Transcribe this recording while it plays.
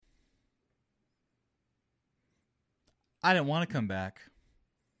I didn't want to come back.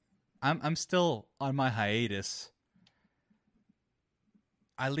 I'm still on my hiatus.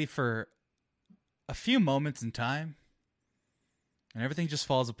 I leave for a few moments in time, and everything just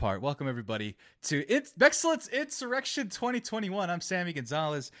falls apart. Welcome everybody to Excellence Insurrection 2021. I'm Sammy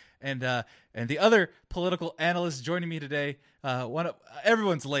Gonzalez, and the other political analyst joining me today.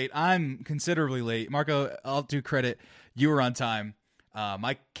 Everyone's late. I'm considerably late. Marco, I'll do credit. You were on time.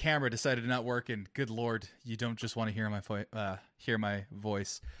 My camera decided to not work, and good Lord, you don't just want to hear my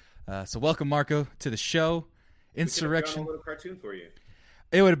voice. So welcome, Marco, to the show. Insurrection. We could have drawn a little cartoon for you.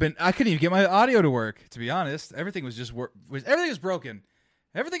 It would have been. I couldn't even get my audio to work. To be honest, everything was just everything was broken.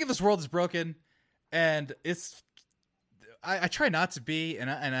 Everything in this world is broken, and it's. I try not to be,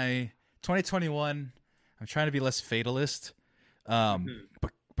 and I 2021. I'm trying to be less fatalist. But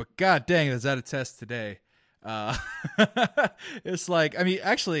god dang, is that a test today? It's like, I mean,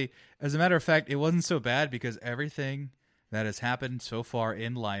 actually, as a matter of fact, it wasn't so bad because everything that has happened so far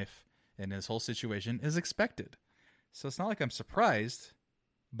in life in this whole situation is expected. So it's not like I'm surprised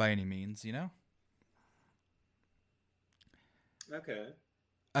by any means, you know? Okay.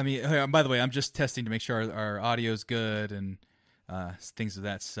 I mean, by the way, I'm just testing to make sure our audio's good and things of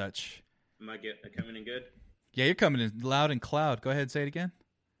that such. Am I coming in good? Yeah, you're coming in loud and cloud. Go ahead and say it again.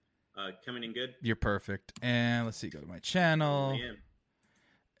 Coming in good? You're perfect. And let's see, go to my channel. I am.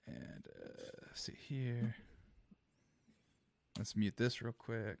 And let's see here. Let's mute this real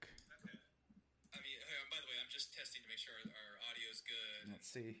quick. Okay. I mean, by the way, I'm just testing to make sure our audio's good. Let's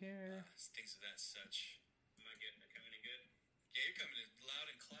see here. Things of that such. Am I coming in good? Yeah, you're coming in loud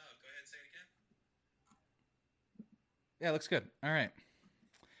and cloud. Go ahead and say it again. Yeah, looks good. All right.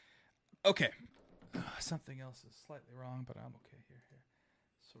 Okay. Something else is slightly wrong, but I'm okay here.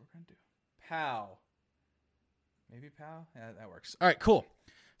 So we're going to do POW. Maybe POW? Yeah, that works. All right, cool.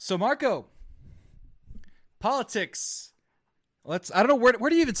 So, Marco, politics. I don't know, where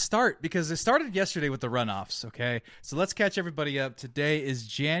do you even start? Because it started yesterday with the runoffs, okay? So let's catch everybody up. Today is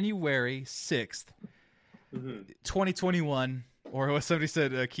January 6th, 2021. Or what somebody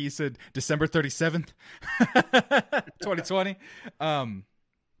said, Key said December 37th, 2020.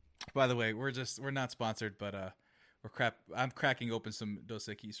 By the way, we're not sponsored, but I'm cracking open some Dos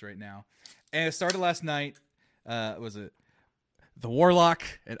Equis right now. And it started last night. Was it the Warlock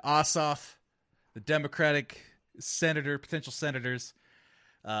and Ossoff, the Democratic potential senators,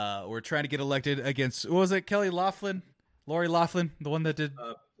 were trying to get elected against, what was it, Lori Loughlin, the one that did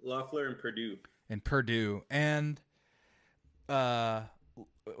Loeffler and Purdue. And what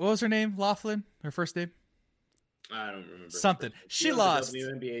was her name? Laughlin, her first name? I don't remember. Something. She on lost. The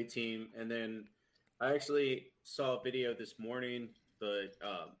WNBA team, and then I actually saw a video this morning, but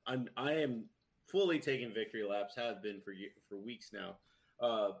I am fully taking victory laps, have been for weeks now.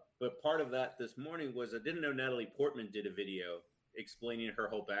 But part of that this morning was I didn't know Natalie Portman did a video explaining her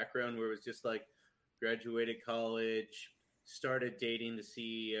whole background, where it was just like graduated college, started dating the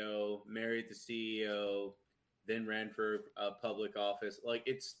CEO, married the CEO, then ran for public office. Like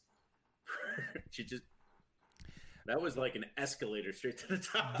that was like an escalator straight to the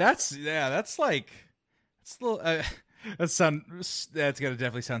top. That's a little. That's gonna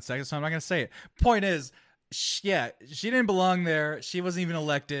definitely sound sexist, so I'm not gonna say it. Point is, she didn't belong there. She wasn't even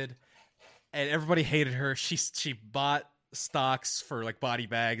elected, and everybody hated her. She bought stocks for like body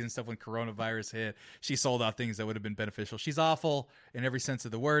bags and stuff when coronavirus hit. She sold out things that would have been beneficial. She's awful in every sense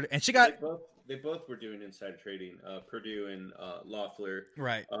of the word, and she got. They both were doing insider trading. Purdue and Loeffler.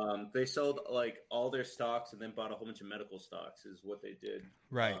 Right. They sold like all their stocks and then bought a whole bunch of medical stocks. Is what they did.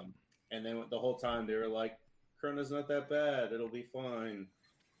 Right. And then the whole time they were like, "Corona's not that bad. It'll be fine."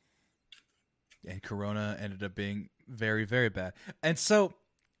 And Corona ended up being very, very bad. And so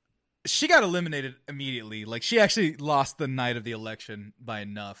she got eliminated immediately. Like, she actually lost the night of the election by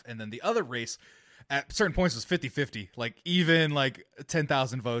enough. And then the other race at certain points was 50-50. Like, even like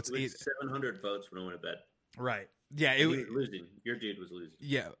 10,000 votes. 700 votes when I went to bed. Right. Yeah. He was losing. Your dude was losing.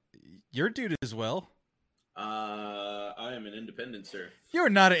 Yeah. Your dude as well. I am an independent, sir. You're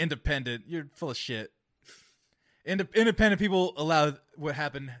not an independent. You're full of shit. Independent people allow what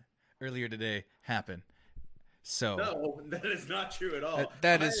happened earlier today happen. So no, that is not true at all.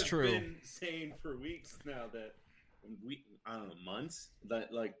 That is true. I've been saying for weeks now that I don't know, months,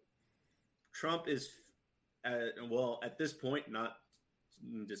 that like Trump is at this point, not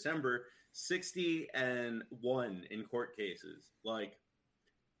in December, 60-1 in court cases. Like,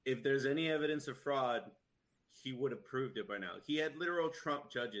 if there's any evidence of fraud, he would have proved it by now. He had literal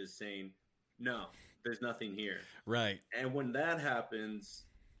Trump judges saying, no, there's nothing here. Right. And when that happens,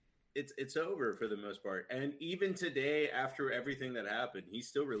 it's over for the most part. And even today, after everything that happened, he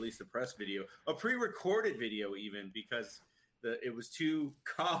still released a press video, a pre-recorded video, even because it was too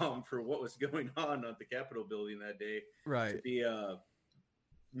calm for what was going on at the Capitol building that day to Right. be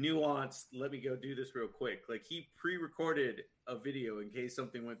nuanced. Let me go do this real quick. Like he pre-recorded a video in case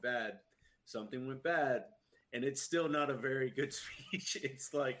something went bad. Something went bad, and it's still not a very good speech.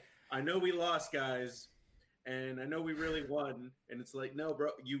 It's like, I know we lost, guys. And I know we really won, and it's like, no, bro,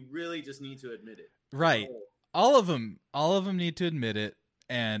 you really just need to admit it. Right. Oh. All of them need to admit it,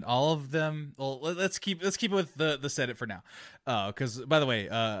 and all of them. Well, let's keep with the said it for now. Because by the way,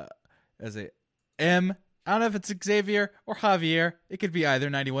 as a M, I don't know if it's Xavier or Javier. It could be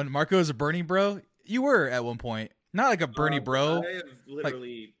either. 91. Marco is a Bernie bro. You were at one point, not like a Bernie bro. I have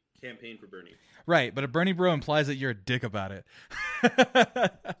literally campaigned for Bernie. Right, but a Bernie bro implies that you're a dick about it.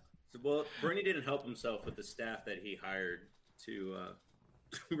 Well, Bernie didn't help himself with the staff that he hired to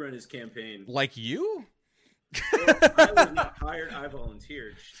run his campaign. Like you? Well, I was not hired. I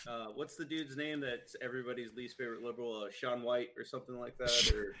volunteered. What's the dude's name that's everybody's least favorite liberal? Sean White or something like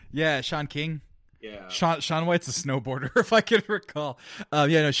that? Or... Yeah, Sean King. Yeah. Sean White's a snowboarder, if I can recall.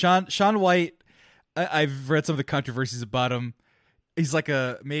 Sean White, I've read some of the controversies about him. He's like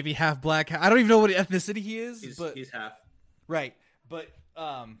a maybe half black. I don't even know what ethnicity he is. He's half. Right. But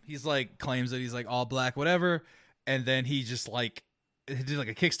he's like claims that he's like all black, whatever, and then he just like he did like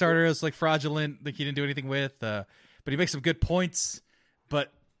a Kickstarter. It's like fraudulent, like he didn't do anything with. But he makes some good points.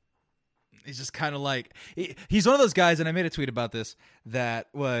 But he's just kind of like he's one of those guys, and I made a tweet about this. That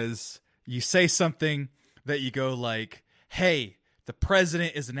was you say something that you go like, "Hey, the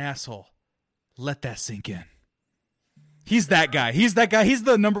president is an asshole. Let that sink in." He's that guy. He's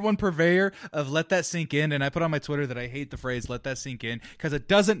the number one purveyor of let that sink in. And I put on my Twitter that I hate the phrase let that sink in because it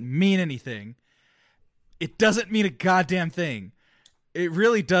doesn't mean anything. It doesn't mean a goddamn thing. It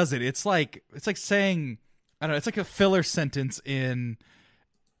really doesn't. It's like saying, I don't know, it's like a filler sentence in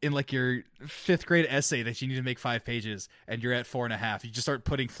like your 5th grade essay that you need to make 5 pages and you're at 4.5. You just start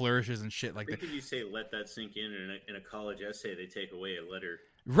putting flourishes and shit like that. I think if you say let that sink in a college essay, they take away a letter.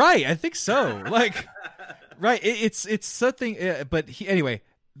 Right, I think so. Like, right, it's something. But anyway,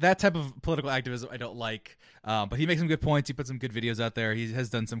 that type of political activism I don't like. But he makes some good points. He put some good videos out there. He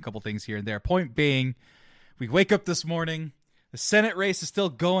has done some couple things here and there. Point being, we wake up this morning. The Senate race is still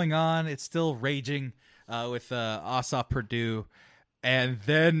going on. It's still raging with Ossoff Purdue. And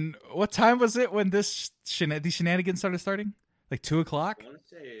then, what time was it when these shenanigans starting? Like 2 o'clock? I want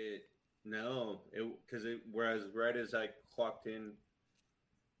to say no, because whereas right as I clocked in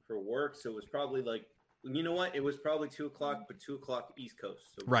for work, so it was probably like, you know what? It was probably 2 o'clock, but 2 o'clock East Coast,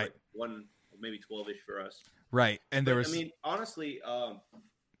 so right, like 1, maybe 12ish for us. Right, and there was. I mean, honestly,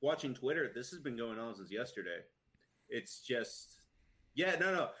 watching Twitter, this has been going on since yesterday. It's just, yeah,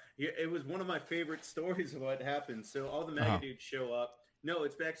 no. It was one of my favorite stories of what happened. So all the MAGA dudes show up. No,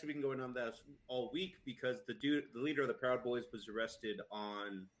 it's actually been going on that all week because the leader of the Proud Boys was arrested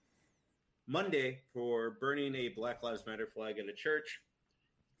on Monday for burning a Black Lives Matter flag at a church.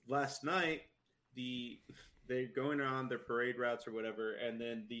 Last night, they're going around their parade routes or whatever, and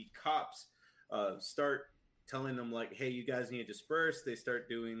then the cops start telling them like, "Hey, you guys need to disperse." They start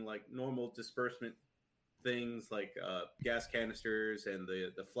doing like normal disbursement things, like gas canisters and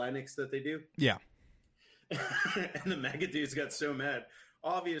the flaniks that they do. Yeah. And the MAGA dudes got so mad.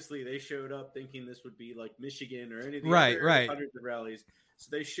 Obviously, they showed up thinking this would be like Michigan or anything. Right. Hundreds of rallies. So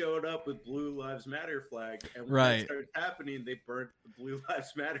they showed up with Blue Lives Matter flag, and when that started happening, they burnt the Blue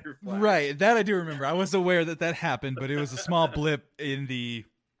Lives Matter flag. Right, that I do remember. I was aware that happened, but it was a small blip in the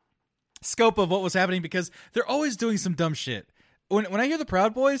scope of what was happening because they're always doing some dumb shit. When I hear the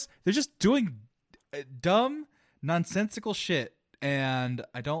Proud Boys, they're just doing dumb, nonsensical shit, and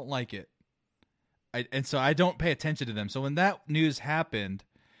I don't like it. And so I don't pay attention to them. So when that news happened,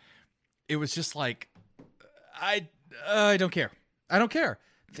 it was just like, I don't care. I don't care.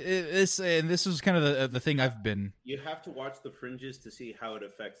 This was kind of the thing I've been. You have to watch the fringes to see how it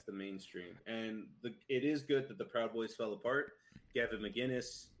affects the mainstream, and it is good that the Proud Boys fell apart. Gavin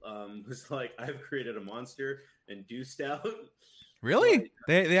McInnes was like, "I've created a monster," and deuced out. Really?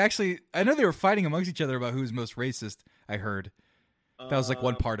 They actually, I know they were fighting amongst each other about who's most racist. I heard that was like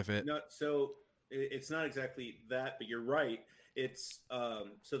one part of it. No, so it's not exactly that, but you're right. It's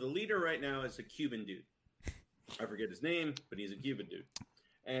so the leader right now is a Cuban dude. I forget his name, but he's a Cuban dude.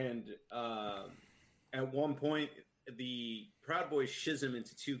 And at one point, the Proud Boys schism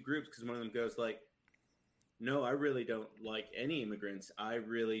into 2 groups because one of them goes like, "No, I really don't like any immigrants. I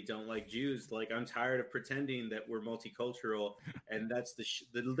really don't like Jews. Like, I'm tired of pretending that we're multicultural." And that's the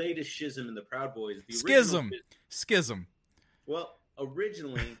latest schism in the Proud Boys. The Schism. Well,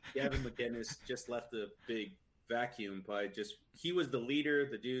 originally, Gavin McInnes just left a big vacuum by he was the leader,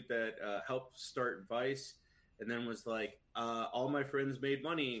 the dude that helped start Vice, and then was like, all my friends made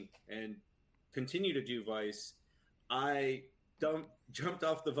money and continue to do Vice. I jumped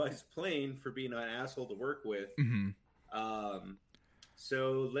off the Vice plane for being an asshole to work with.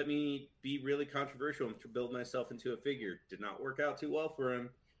 So let me be really controversial and build myself into a figure. Did not work out too well for him.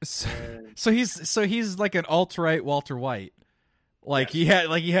 So he's like an alt-right Walter White. Like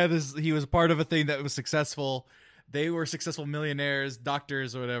yes. he was part of a thing that was successful. They were successful millionaires,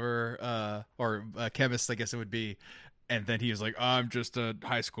 doctors or whatever, or chemists, I guess it would be. And then he was like, I'm just a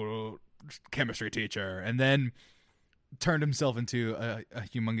high school chemistry teacher. And then turned himself into a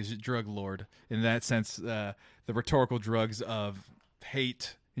humongous drug lord. In that sense, the rhetorical drugs of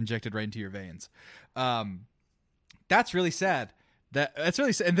hate injected right into your veins. That's really sad. That's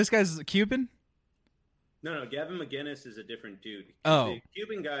really sad. And this guy's Cuban? No, Gavin McInnes is a different dude. Oh. The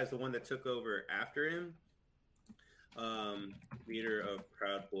Cuban guy is the one that took over after him. Leader of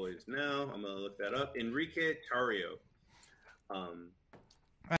Proud Boys now. I'm going to look that up. Enrique Tarrio.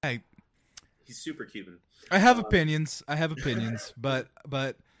 He's super Cuban. I have opinions, but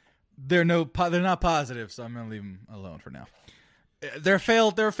they're not positive, so I'm going to leave them alone for now. They're a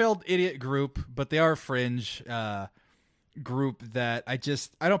failed idiot group, but they are a fringe group that I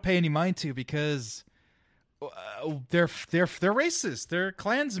don't pay any mind to because they're racist. They're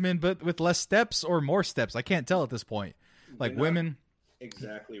Klansmen, but with less steps or more steps. I can't tell at this point. Like women,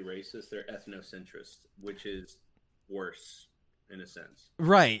 exactly racist. They're ethnocentrist, which is worse in a sense.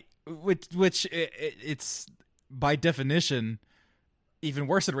 Right. Which it's by definition even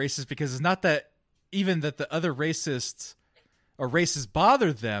worse than racist because it's not that even that the other racists or races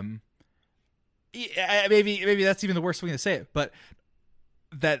bother them. Maybe that's even the worst way to say it, but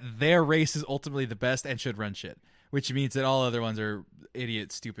that their race is ultimately the best and should run shit, which means that all other ones are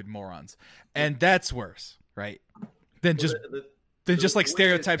idiot, stupid morons, and that's worse, right? Than just like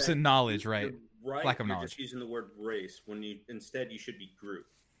stereotypes and knowledge, right? Right, lack of you're knowledge. Just using the word race when you should be group.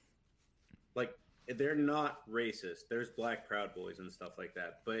 Like they're not racist. There's Black Proud Boys and stuff like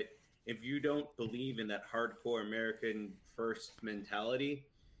that. But if you don't believe in that hardcore American first mentality,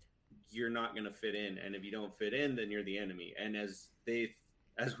 you're not going to fit in. And if you don't fit in, then you're the enemy. And as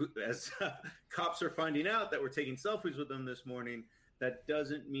cops are finding out that we're taking selfies with them this morning, that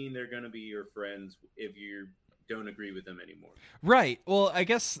doesn't mean they're going to be your friends if you don't agree with them anymore. Right. Well, I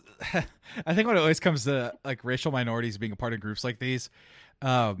guess I think when it always comes to like racial minorities being a part of groups like these,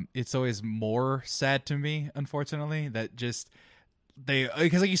 it's always more sad to me, unfortunately, that just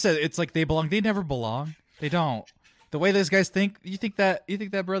because like you said, it's like they belong. They never belong. They don't. The way those guys think, you think that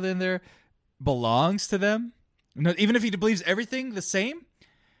brother in there belongs to them? No, even if he believes everything the same?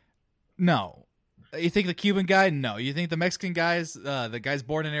 No. You think the Cuban guy? No. You think the Mexican guys, the guys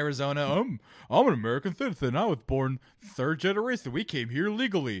born in Arizona, I'm an American citizen. I was born third generation. We came here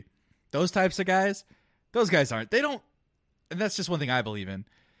legally. Those types of guys, those guys aren't. They don't. And that's just one thing I believe in.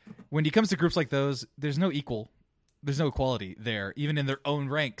 When it comes to groups like those, there's no equality there, even in their own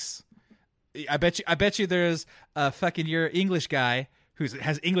ranks. I bet you there's a fucking your English guy who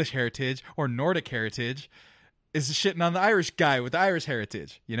has English heritage or Nordic heritage is shitting on the Irish guy with the Irish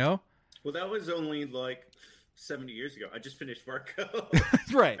heritage, you know? Well, that was only like 70 years ago. I just finished Fargo.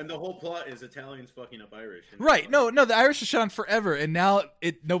 Right. And the whole plot is Italians fucking up Irish. Right. No, the Irish are shit on forever, and now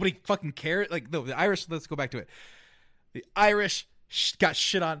nobody fucking cares. Like, no, the Irish, let's go back to it. The Irish got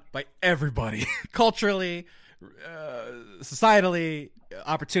shit on by everybody. Culturally, societally,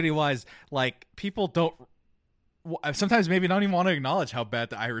 opportunity-wise. Like, people don't sometimes maybe don't even want to acknowledge how bad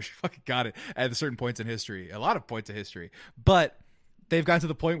the Irish fucking got it at certain points in history. A lot of points in history. But they've gotten to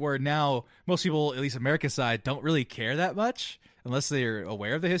the point where now most people, at least America's side, don't really care that much unless they're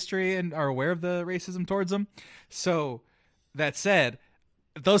aware of the history and are aware of the racism towards them. So that said,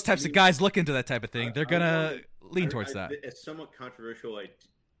 if those types of guys look into that type of thing, they're going to lean towards that. A somewhat controversial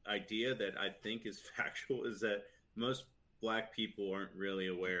idea that I think is factual is that most Black people aren't really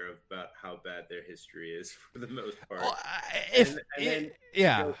aware about how bad their history is for the most part. Well, to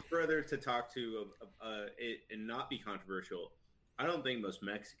go further to talk to it and not be controversial, I don't think most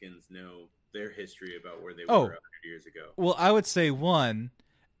Mexicans know their history about where they were 100 years ago. Well, I would say one,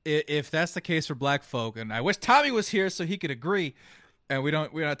 if that's the case for Black folk, and I wish Tommy was here so he could agree, and we're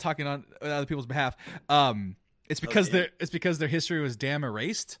not talking on other people's behalf. It's because their history was damn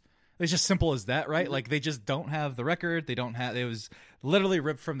erased. It's just simple as that, right? Mm-hmm. Like they just don't have the record. They don't have. It was literally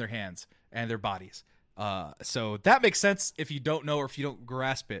ripped from their hands and their bodies. So that makes sense if you don't know or if you don't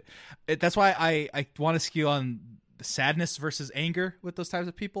grasp it. That's why I want to skew on sadness versus anger with those types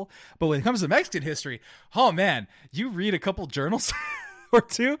of people. But when it comes to Mexican history, oh man, you read a couple journals or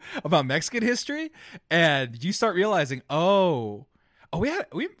two about Mexican history, and you start realizing, oh, we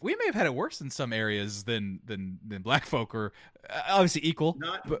may have had it worse in some areas than black folk, or obviously equal,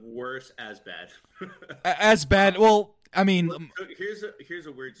 not but worse, as bad. as bad. Well, I mean, so here's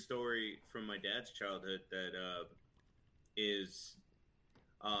a weird story from my dad's childhood that is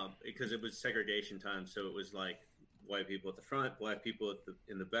because it was segregation time, so it was like white people at the front, black people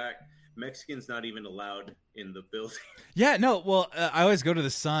in the back. Mexicans not even allowed in the building. Yeah, no. Well, I always go to the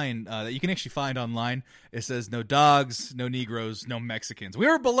sign that you can actually find online. It says no dogs, no Negroes, no Mexicans. We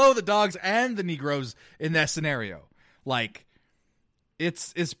were below the dogs and the Negroes in that scenario. Like,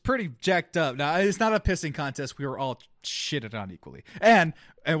 it's pretty jacked up. Now, it's not a pissing contest. We were all shitted on equally. And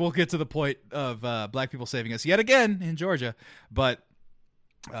we'll get to the point of black people saving us yet again in Georgia. But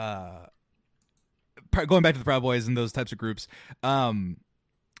going back to the Proud Boys and those types of groups, man,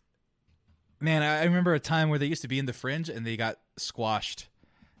 I remember a time where they used to be in the fringe and they got squashed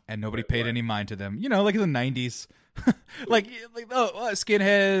and nobody paid any mind to them. You know, like in the 90s. like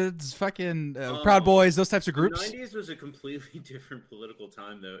skinheads, fucking Proud Boys, those types of groups. The 90s was a completely different political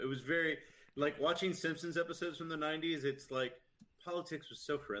time, though. It was very, like, watching Simpsons episodes from the 90s, it's like, politics was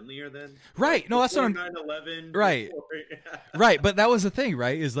so friendlier then. Right. No, that's what I'm... 9/11. Right. Right, but that was the thing,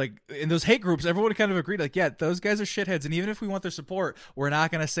 right? Is like, in those hate groups, everyone kind of agreed, like, yeah, those guys are shitheads, and even if we want their support, we're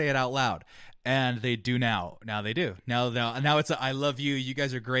not going to say it out loud. And they do now. Now they do. Now it's a, I love you, you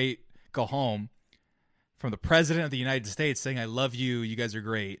guys are great, go home. From the president of the United States saying, I love you, you guys are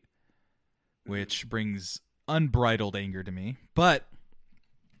great. Which brings unbridled anger to me. But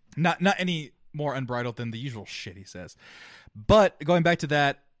not any more unbridled than the usual shit he says. But going back to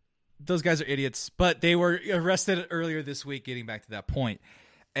that, those guys are idiots. But they were arrested earlier this week, getting back to that point.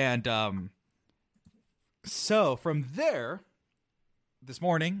 And so from there, this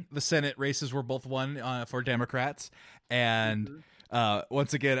morning, the Senate races were both won for Democrats. And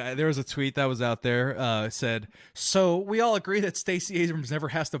once again, there was a tweet that was out there said, so we all agree that Stacey Abrams never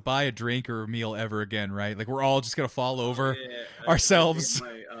has to buy a drink or a meal ever again, right? Like, we're all just going to fall over ourselves.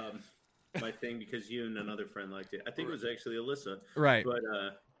 My thing, because you and another friend liked it. I think it was actually Alyssa. Right. But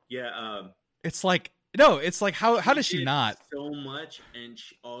it's like, no, it's like, how does she not? So much, and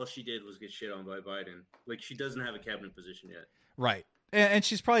all she did was get shit on by Biden. Like, she doesn't have a cabinet position yet. Right. And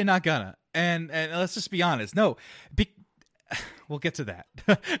she's probably not gonna. And let's just be honest. No, we'll get to that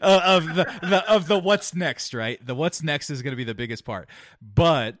of the what's next, right? The what's next is going to be the biggest part.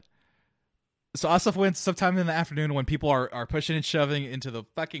 But so Ossoff wins sometime in the afternoon when people are pushing and shoving into the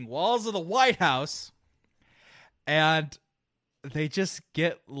fucking walls of the White House, and they just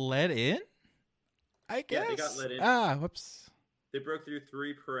get let in. I guess. Yeah, they got let in. Whoops. They broke through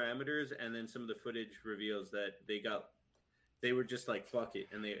 3 parameters, and then some of the footage reveals that they were just like, fuck it,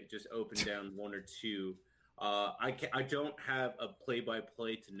 and they just opened down 1 or 2. I don't have a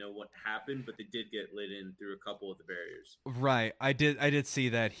play-by-play to know what happened, but they did get lit in through a couple of the barriers. Right, I did see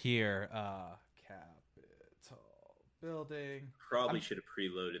that here. Capitol building. Probably should have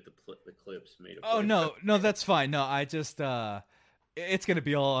preloaded the clips made. Oh no, that's fine. No, I just it's gonna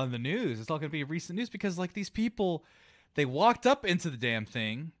be all on the news. It's all gonna be recent news because like these people, they walked up into the damn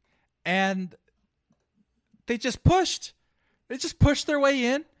thing, and they just pushed. They just pushed their way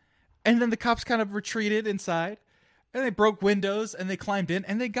in. And then the cops kind of retreated inside, and they broke windows, and they climbed in,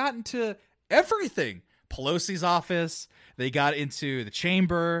 and they got into everything. Pelosi's office. They got into the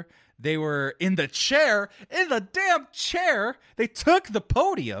chamber. They were in the damn chair. They took the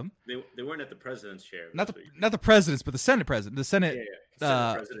podium. They weren't at the president's chair. Not the president's, but the Senate president. The Senate,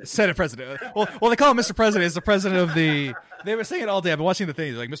 Senate president. well, they call him Mr. President. He's the president of the. They were saying it all day. I've been watching the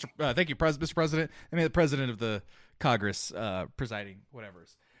thing. Like, thank you, Mr. President. I mean, the president of the Congress, presiding,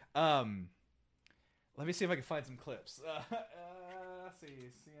 whatever's. Let me see if I can find some clips. Let's see,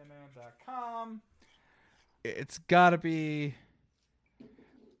 CNN.com. It's gotta be.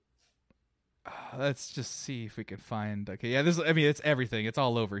 Let's just see if we can find. Okay, yeah, it's everything. It's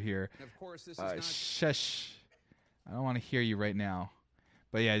all over here. And of course, this is not. Shush. I don't want to hear you right now.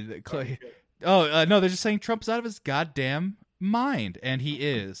 But yeah, no, they're just saying Trump's out of his goddamn mind, and he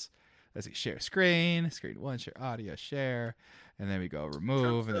is. Let's see, share screen 1, share audio, share. And then we go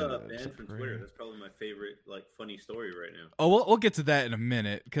remove. Trump's banned from Twitter. That's probably my favorite, like, funny story right now. Oh, we'll get to that in a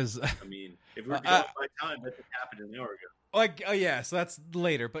minute because I mean, if we're going by time, that happened an hour ago. Like, oh yeah, so that's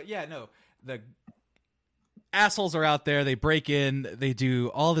later. But yeah, no, the assholes are out there. They break in. They do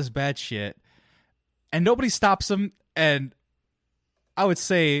all this bad shit, and nobody stops them. And I would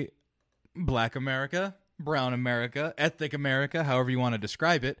say, Black America, Brown America, Ethnic America, however you want to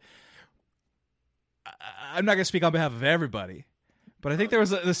describe it. I'm not gonna speak on behalf of everybody, but I think there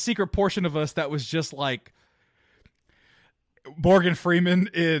was a secret portion of us that was just like Morgan Freeman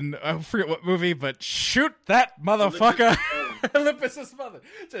in I forget what movie, but shoot that motherfucker. Olympus's mother.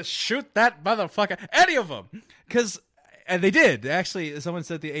 Just shoot that motherfucker. Any of them. And they did. Actually, someone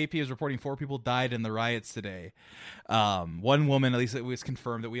said the AP is reporting 4 people died in the riots today. One woman, at least it was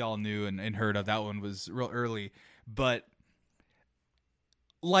confirmed that we all knew and heard of. That one was real early. But,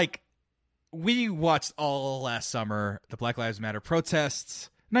 like, we watched all last summer the Black Lives Matter protests.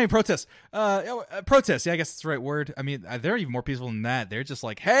 Not even protests. Protests. Yeah, I guess that's the right word. I mean, they're even more peaceful than that. They're just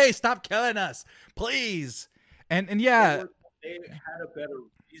like, hey, stop killing us, please. And yeah. They had a better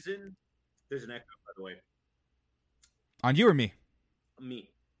reason. There's an echo, by the way. On you or me?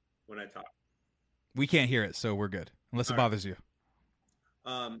 Me, when I talk. We can't hear it, so we're good. Unless it bothers you.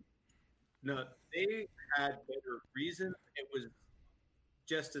 No, they had better reason. It was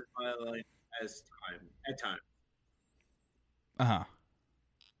just as violent as at times. Uh-huh.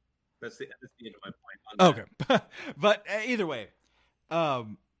 That's the end of my point. Okay. But either way,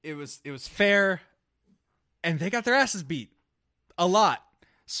 it was fair, and they got their asses beat. A lot.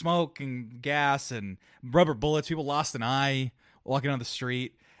 Smoke and gas and rubber bullets. People lost an eye walking on the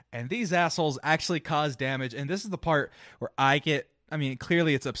street. And these assholes actually caused damage. And this is the part where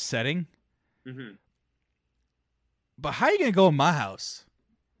clearly it's upsetting. Mm-hmm. But how are you going to go in my house?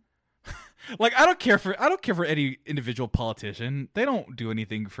 Like, I don't care for any individual politician. They don't do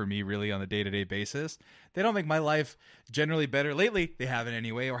anything for me really on a day-to-day basis. They don't make my life generally better. Lately, they haven't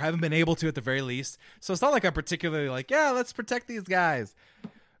anyway, or haven't been able to at the very least. So it's not like I'm particularly like, yeah, let's protect these guys.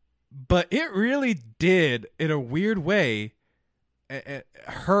 But it really did, in a weird way,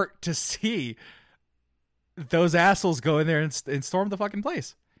 hurt to see those assholes go in there and storm the fucking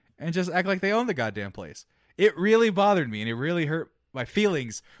place and just act like they own the goddamn place. It really bothered me, and it really hurt my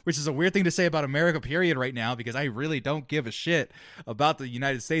feelings, which is a weird thing to say about America, period, right now, because I really don't give a shit about the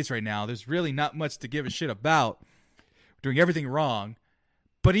United States right now. There's really not much to give a shit about. We're doing everything wrong.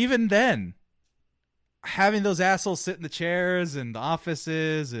 But even then, having those assholes sit in the chairs and the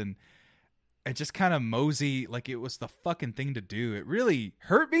offices and just kind of mosey like it was the fucking thing to do, it really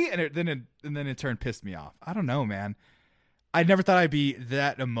hurt me, and then in turn pissed me off. I don't know, man. I never thought I'd be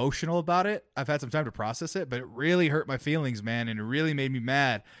that emotional about it. I've had some time to process it, but it really hurt my feelings, man, and it really made me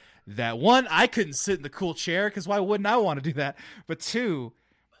mad that, one, I couldn't sit in the cool chair, because why wouldn't I want to do that? But two,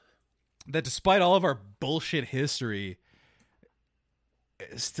 that despite all of our bullshit history,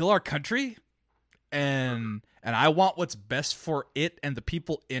 it's still our country, and I want what's best for it and the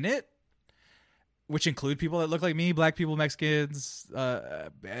people in it, which include people that look like me, black people, Mexicans,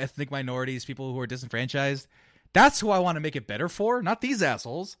 ethnic minorities, people who are disenfranchised. That's who I want to make it better for, not these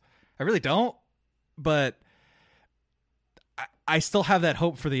assholes. I really don't. But I still have that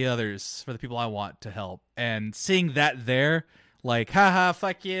hope for the others, for the people I want to help. And seeing that there, like, haha,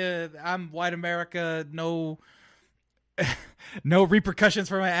 fuck you, I'm white America, no repercussions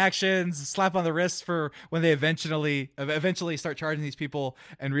for my actions, slap on the wrist for when they eventually start charging these people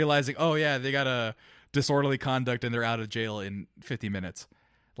and realizing, oh yeah, they got a disorderly conduct and they're out of jail in 50 minutes.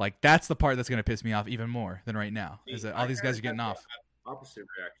 Like, that's the part that's going to piss me off even more than right now, is that all these guys are getting off. Opposite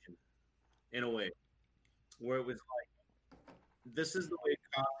reaction, in a way, where it was like, this is the way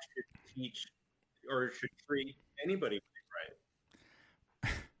cops should teach or should treat anybody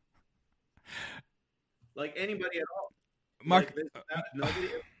right. Like, anybody at all. Mark, like nobody.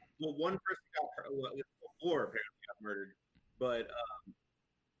 Well, one person got hurt. Well, 4 apparently got murdered, but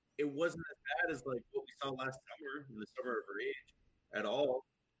it wasn't as bad as like what we saw last summer in the summer of rage at all.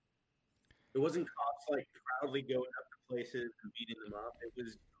 It wasn't cops like proudly going up to places and beating them up. It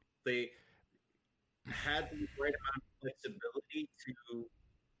was they had the right amount of flexibility to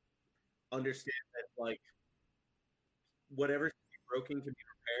understand that like whatever's broken can be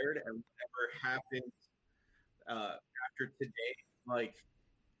repaired, and whatever happens after today, like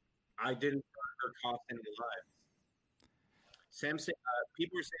I didn't hurt or cost any lives. Sam said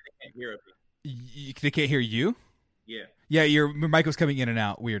people are saying they can't hear me. They can't hear you? Yeah, your mic was coming in and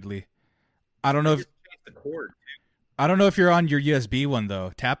out weirdly. I don't know if the cord, I don't know if you're on your USB one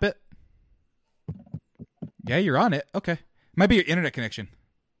though. Tap it. Yeah, you're on it. Okay, might be your internet connection.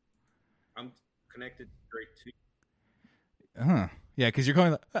 I'm connected straight to. Yeah, because you're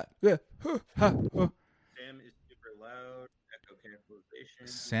going. Sam is super loud. Echo cancellation.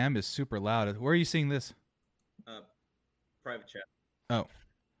 Sam is super loud. Where are you seeing this? Private chat. Oh.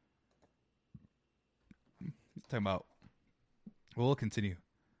 Talking about. Well, we'll continue.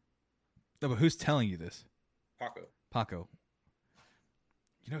 No, but who's telling you this? Paco.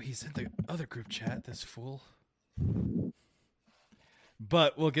 You know, he's in the other group chat, this fool.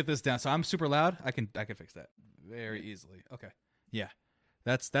 But we'll get this down. So I'm super loud. I can fix that very easily. Okay. Yeah.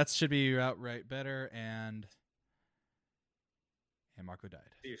 That should be outright better. And Marco died.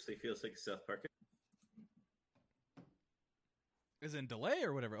 Seriously, feels like a South Park. Is it in delay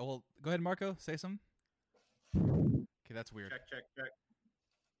or whatever? Oh, well, go ahead, Marco. Say something. Okay, that's weird. Check.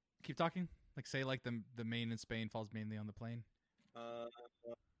 Keep talking. Like say like the main in Spain falls mainly on the plane.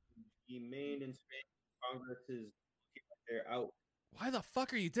 The main in Spain, Congress is they're out. Why the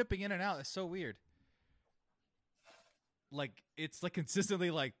fuck are you dipping in and out? It's so weird. Like it's like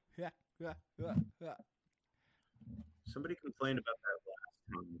consistently like yeah. Somebody complained about that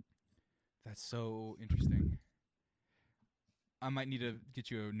last time. That's so interesting. I might need to get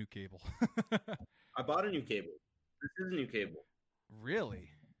you a new cable. I bought a new cable. This is a new cable. Really?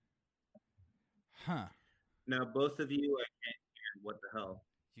 Huh. Now both of you, I can't hear. What the hell?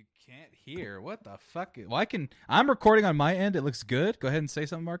 You can't hear. What the fuck? Well, I'm recording on my end. It looks good. Go ahead and say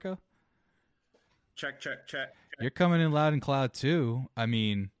something, Marco. Check. You're coming in loud and cloud too. I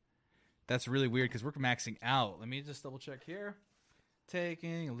mean, that's really weird because we're maxing out. Let me just double check here.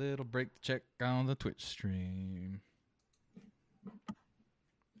 Taking a little break to check on the Twitch stream.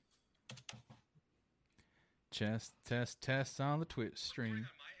 Test on the Twitch stream. On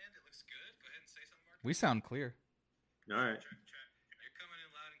my end, it looks good. Go ahead and say something, Marco. We sound clear. All right. Check. You're coming in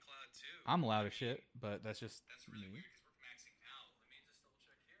loud and cloud too. I'm loud as shit, but that's really weird because we're maxing out. Let me just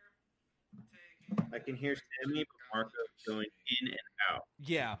double check here. I can hear Sammy, but Marco's going in and out.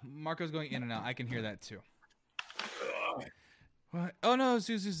 Yeah, Marco's going in and out. I can hear that too. What? Oh no,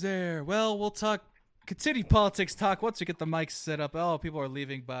 Zuzu's there. Well, we'll talk. Continue politics talk once we get the mics set up. Oh, people are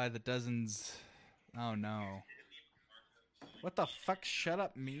leaving by the dozens. Oh no. What the fuck? Shut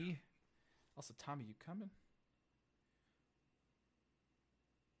up, me. Also, Tommy, you coming?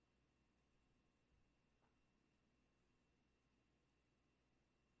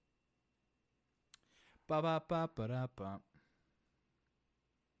 Ba ba ba ba da ba.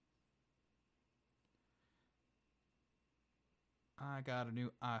 I got a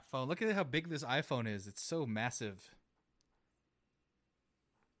new iPhone. Look at how big this iPhone is. It's so massive.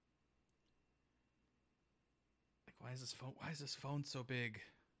 Like, why is this phone so big?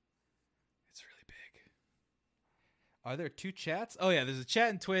 It's really big. Are there two chats? Oh yeah, there's a chat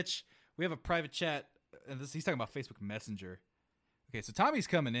in Twitch. We have a private chat, and he's talking about Facebook Messenger. Okay, so Tommy's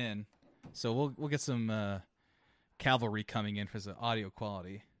coming in, so we'll get some cavalry coming in for the audio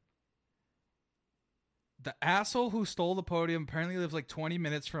quality. The asshole who stole the podium apparently lives like 20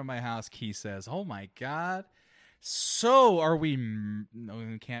 minutes from my house, Key says. Oh my god. So are we... No,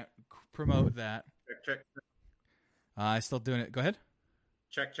 we can't promote that. Check. Still doing it. Go ahead.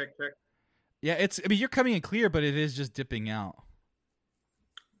 Check. Yeah, you're coming in clear, but it is just dipping out.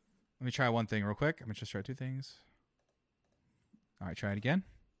 Let me try one thing real quick. I'm going to just try two things. All right, try it again.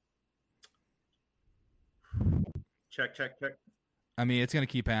 Check. I mean, it's going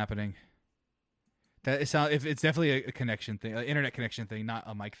to keep happening. It's definitely a connection thing, an internet connection thing, not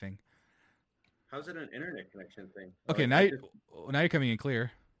a mic thing. How's it an internet connection thing? Okay, now you're coming in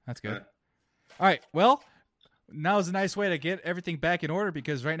clear. That's good. All right, well, now is a nice way to get everything back in order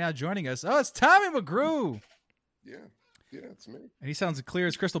because right now joining us, it's Tommy McGrew. Yeah, it's me. And he sounds clear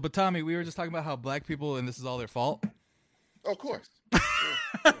as crystal. But Tommy, we were just talking about how black people and this is all their fault. Oh, of course.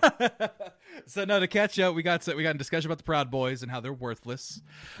 So no, to catch up, we got a discussion about the Proud Boys and how they're worthless.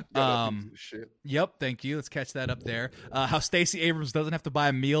 Shit. Yep, thank you. Let's catch that up there. How Stacey Abrams doesn't have to buy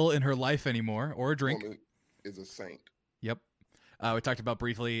a meal in her life anymore or a drink. Woman is a saint. Yep. We talked about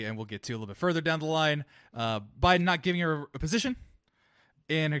briefly, and we'll get to a little bit further down the line. Biden not giving her a position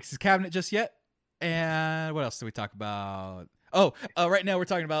in his cabinet just yet. And what else did we talk about? Right now we're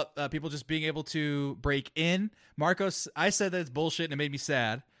talking about people just being able to break in. Marcos, I said that it's bullshit, and it made me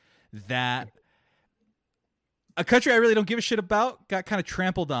sad that a country I really don't give a shit about got kind of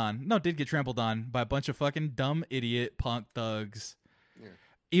trampled on. No, did get trampled on by a bunch of fucking dumb idiot punk thugs. Yeah.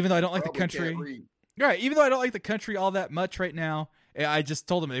 Even though I don't like the country. Right. Even though I don't like the country all that much right now, I just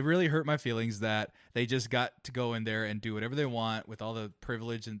told them it really hurt my feelings that they just got to go in there and do whatever they want with all the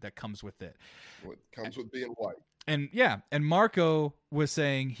privilege that comes with it. What comes with being white. And Marco was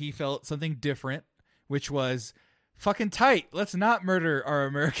saying he felt something different, which was fucking tight. Let's not murder our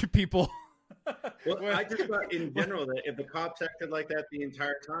American people. Well, I just thought in general that if the cops acted like that the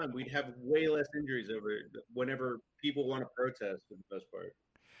entire time, we'd have way less injuries over it whenever people want to protest for the most part.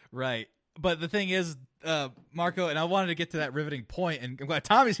 Right. But the thing is, Marco, and I wanted to get to that riveting point, and I'm glad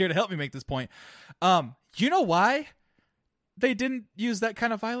Tommy's here to help me make this point. You know why they didn't use that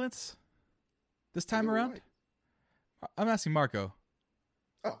kind of violence this time around? White. I'm asking Marco.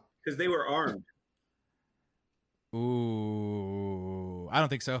 Oh, because they were armed. Ooh. I don't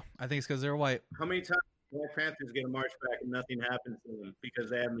think so. I think it's because they're white. How many times do Black Panthers get a march back and nothing happens to them because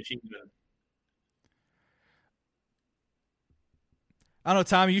they have machine guns? I don't know,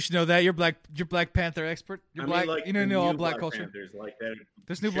 Tommy. You should know that. You're Black Panther expert. You're black. Like you know all Black culture. Panthers, like that.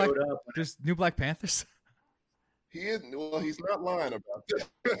 There's new Black Panthers. He is. Well, he's not lying about that.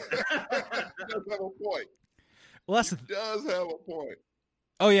 He does have a point. Well, he does have a point.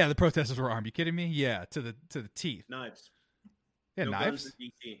 Oh yeah, the protesters were armed. You kidding me? Yeah, to the teeth. Knives. Yeah, no knives. Guns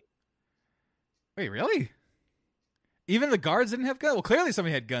in DC. Wait, really? Even the guards didn't have guns. Well, clearly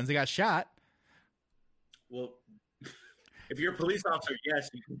somebody had guns. They got shot. Well, if you're a police officer, yes,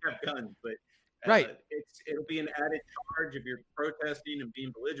 you can have guns, but right, it'll be an added charge if you're protesting and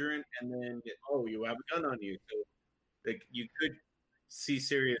being belligerent, and then you have a gun on you, so like you could see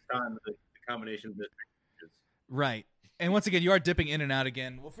serious time with the combination of the things. Right, and once again, you are dipping in and out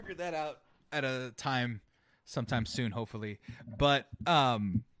again. We'll figure that out at a time, sometime soon, hopefully. But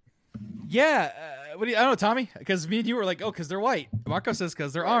yeah, I don't know, Tommy, because me and you were like, oh, because they're white. Marco says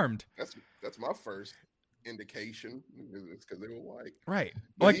because they're armed. That's my first indication. It's because they were white. Right.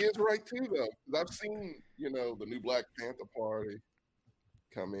 But he is right too, though. I've seen, the new Black Panther Party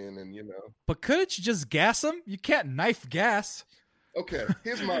come in, and But couldn't you just gas them? You can't knife gas. Okay,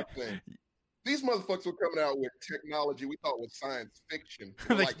 here's my thing. These motherfuckers were coming out with technology we thought was science fiction,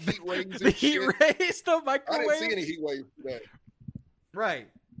 like heat rays and the shit. heat rays, the microwave. I didn't see any heat waves today. Right.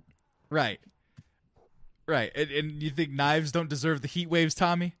 And you think knives don't deserve the heat waves,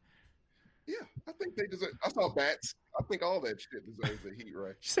 Tommy? Yeah, I think they deserve. I saw bats. I think all that shit deserves a heat ray.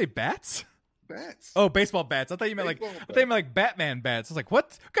 Did you say bats? Bats. Oh, baseball bats. I thought you meant like Batman bats. I was like,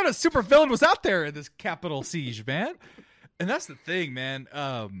 what kind of super villain was out there in this Capitol siege, man? And that's the thing, man.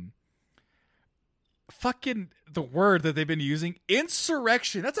 Fucking the word that they've been using,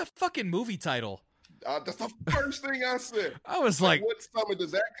 insurrection. That's a fucking movie title. That's the first thing I said. I was like, what summer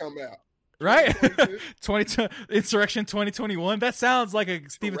does that come out? Right? Insurrection 2021. That sounds like a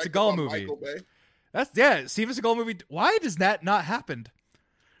Steven Seagal movie. Steven Seagal movie. Why does that not happen?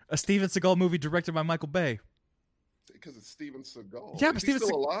 A Steven Seagal movie directed by Michael Bay. Because it's Steven Seagal. Yeah, but Steven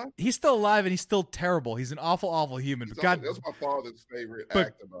still alive? He's still alive, and he's still terrible. He's an awful human. That's my father's favorite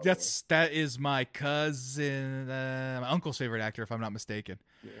actor. That is my cousin, my uncle's favorite actor, if I'm not mistaken.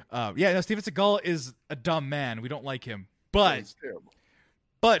 Yeah. Steven Seagal is a dumb man. We don't like him, but terrible.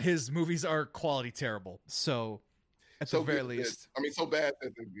 But his movies are quality terrible. So at the very least, so bad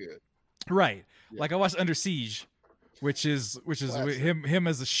that they're good. Right. Yeah. Like I watched Under Siege, which is him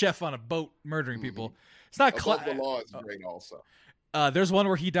as a chef on a boat murdering people. It's not Above the Law is great also. There's one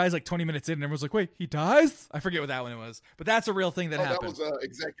where he dies like 20 minutes in, and everyone's like, "Wait, he dies?" I forget what that one was, but that's a real thing that happened. That was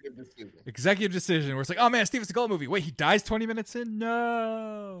executive decision. Executive decision, where it's like, "Oh man, Steven Seagal movie. Wait, he dies 20 minutes in?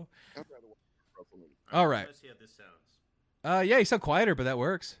 No." All right. Let's see how this sounds. Yeah, you sound quieter, but that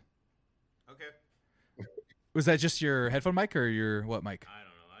works. Okay. Was that just your headphone mic or your what mic? I don't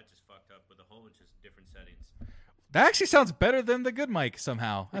know. I just fucked up with a whole bunch of different settings. That actually sounds better than the good mic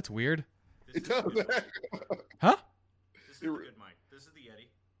somehow. That's weird. It does. Huh? This is the good mic. This is the Yeti.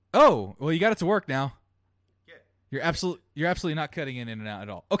 Oh, well, you got it to work now. Yeah. You're absolutely not cutting in and out at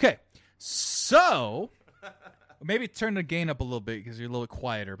all. Okay, so maybe turn the gain up a little bit because you're a little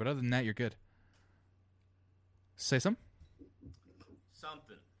quieter. But other than that, you're good. Say something.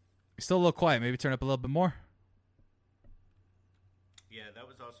 Something. You're still a little quiet. Maybe turn up a little bit more. Yeah, that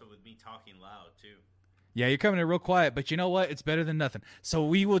was also with me talking loud too. Yeah, you're coming in real quiet, but you know what? It's better than nothing. So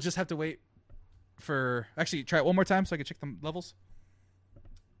we will just have to wait for... Actually, try it one more time so I can check the levels.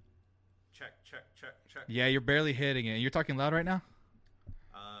 Check. Yeah, you're barely hitting it. You're talking loud right now?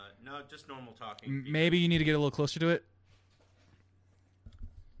 No, just normal talking. Maybe you need to get a little closer to it.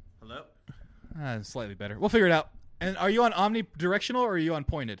 Hello? Slightly better. We'll figure it out. And are you on omnidirectional or are you on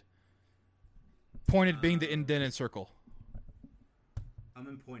pointed? Pointed being the indented circle. I'm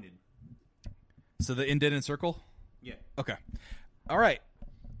in pointed. So the indented circle? Yeah. Okay. All right.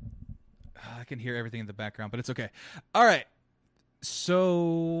 I can hear everything in the background, but it's okay. All right.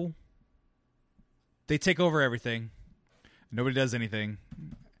 So they take over everything. Nobody does anything.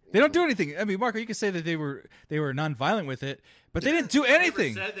 They don't do anything. I mean, Marco, you can say that they were nonviolent with it, but they didn't do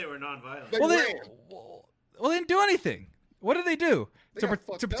anything. I never said they were nonviolent. They didn't do anything. What did they do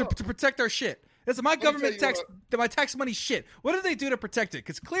to protect our shit? It's my government my tax money shit. What did they do to protect it?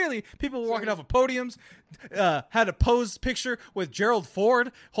 Because clearly people were walking off of podiums, had a posed picture with Gerald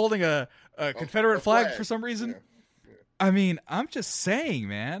Ford holding a Confederate flag for some reason. Yeah. I mean, I'm just saying,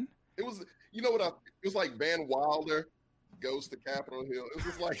 man. It was, it was like Van Wilder goes to Capitol Hill. It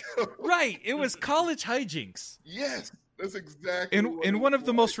was like right. It was college hijinks. Yes, that's exactly in one of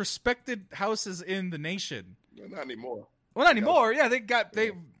the most respected houses in the nation. Not anymore. Well, not anymore. Yeah,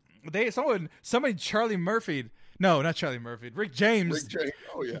 somebody Charlie Murphy. No, not Charlie Murphy. Rick James.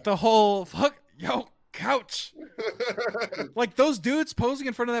 Oh yeah. The whole couch. Like those dudes posing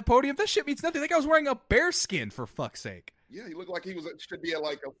in front of that podium. That shit means nothing. That guy was wearing a bear skin for fuck's sake. Yeah, he looked like should be at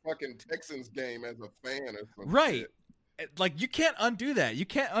like a fucking Texans game as a fan or something. Right. Like you can't undo that. You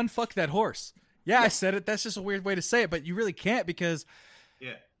can't unfuck that horse. Yeah, I said it. That's just a weird way to say it, but you really can't because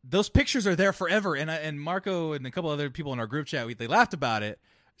those pictures are there forever. And Marco and a couple other people in our group chat, they laughed about it.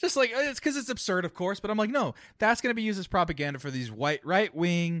 Just like, it's because it's absurd, of course. But I'm like, no, that's going to be used as propaganda for these white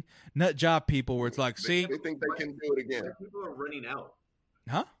right-wing nut job people where it's like, see. They think they can do it again. People are running out.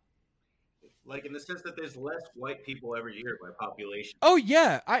 Huh? Like in the sense that there's less white people every year by population. Oh,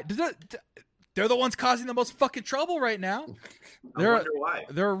 yeah. They're the ones causing the most fucking trouble right now. I wonder why.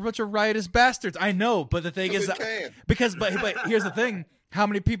 They're a bunch of riotous bastards. I know, but the thing is, but here's the thing: how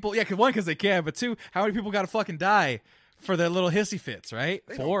many people? Yeah, because they can, but two, how many people got to fucking die for their little hissy fits? Right?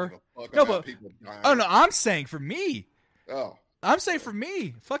 They 4. No, but no, I'm saying for me. Oh. I'm saying for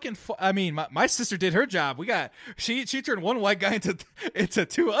me, I mean, my sister did her job. She turned one white guy into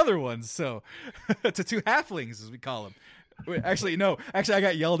 2 other ones, so to 2 halflings as we call them. Actually, no. Actually, I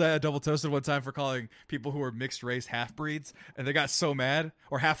got yelled at Double Toasted one time for calling people who were mixed race half breeds, and they got so mad,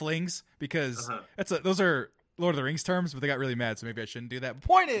 or halflings, because those are Lord of the Rings terms, but they got really mad. So maybe I shouldn't do that. But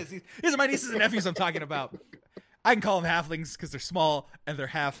point is, these are my nieces and nephews I'm talking about. I can call them halflings because they're small and they're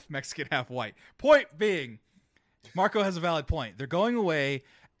half Mexican, half white. Point being, Marco has a valid point. They're going away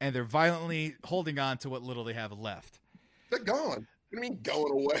and they're violently holding on to what little they have left. They're gone. What do you mean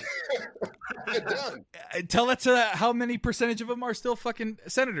going away? They're done. Tell that to how many percentage of them are still fucking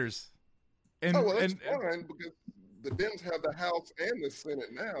senators. That's fine because the Dems have the House and the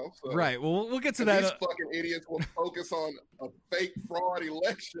Senate now. So. Right. Well, we'll get to that. These fucking idiots will focus on a fake fraud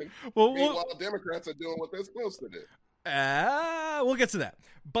election. Meanwhile, Democrats are doing what they're supposed to do. We'll get to that.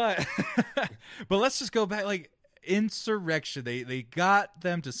 But let's just go back. Like Insurrection, they got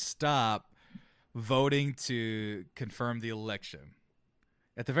them to stop voting to confirm the election.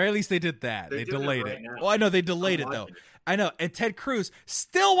 At the very least, they did that. They delayed it. Well, I know they delayed it though. I know. And Ted Cruz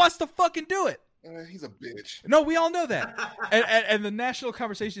still wants to fucking do it. He's a bitch. No, we all know that. and the national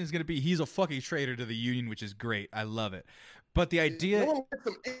conversation is going to be he's a fucking traitor to the union, which is great. I love it. But the idea... No one likes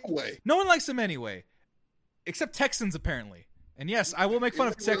him anyway. No one likes him anyway. Except Texans, apparently. And yes, I will make fun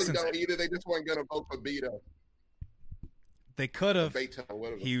of Texans. Don't either. They just weren't going to vote for Beto. They could have.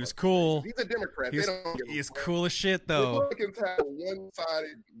 He was cool. He's a Democrat. He's cool as shit, though. Republicans have a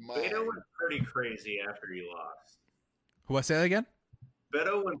one-sided mind. Beto went pretty crazy after he lost. Who I say that again?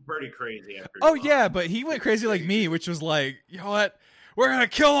 Beto went pretty crazy after he lost. Yeah, but he went crazy like me, which was like, you know what? We're going to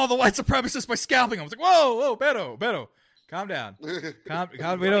kill all the white supremacists by scalping them. I was like, whoa, Beto. Calm down.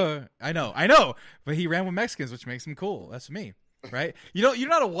 Beto. I know. But he ran with Mexicans, which makes him cool. That's me. Right? You're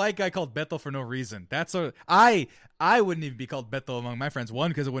not a white guy called Beto for no reason. I wouldn't even be called Beto among my friends.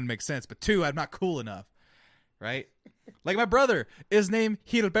 1, because it wouldn't make sense. But 2, I'm not cool enough. Right? Like my brother is named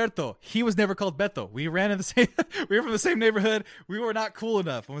Gilberto. He was never called Beto. We ran in the same. We were from the same neighborhood. We were not cool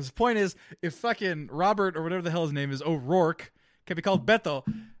enough. And his point is, if fucking Robert or whatever the hell his name is, O'Rourke, can be called Beto,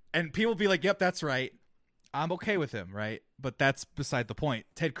 and people be like, "Yep, that's right," I'm okay with him, right? But that's beside the point.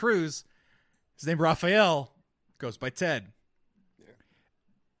 Ted Cruz, his name Rafael, goes by Ted.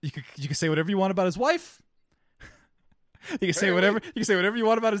 You can say whatever you want about his wife. You can say whatever you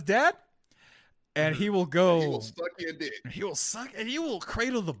want about his dad. And he will go. He will suck your dick. He will suck, and he will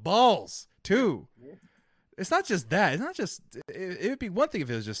cradle the balls too. Yeah. It's not just that. It's not just. It would be one thing if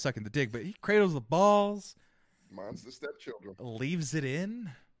it was just sucking the dick, but he cradles the balls. Mine's the stepchildren. Leaves it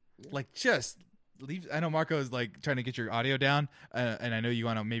in, like just leaves. I know Marco is like trying to get your audio down, and I know you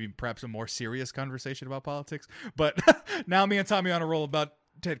want to maybe perhaps a more serious conversation about politics. But now me and Tommy on a roll about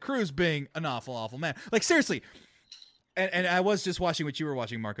Ted Cruz being an awful man. Like seriously, and I was just watching what you were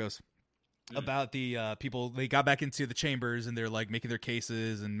watching, Marcos. About the people, they got back into the chambers and they're like making their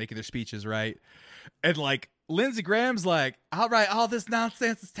cases and making their speeches, right? And like Lindsey Graham's like, all right, all this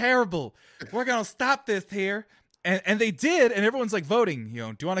nonsense is terrible. We're gonna stop this here, and they did, and everyone's like voting. You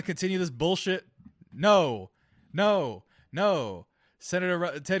know, do you want to continue this bullshit? No.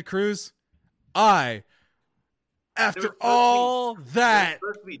 Senator Ted Cruz, after all that, it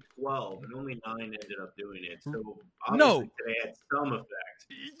was supposed to be 12, and only 9 ended up doing it. So obviously they had some effect.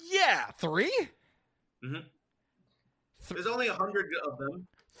 Yeah, 3. Mm-hmm. There's only 100 of them.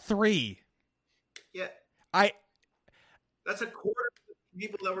 3. Yeah. That's a quarter of the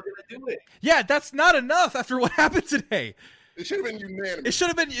people that were going to do it. Yeah, that's not enough after what happened today. It should have been unanimous. It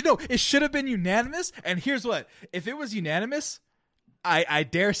should have been unanimous. And here's what: if it was unanimous, I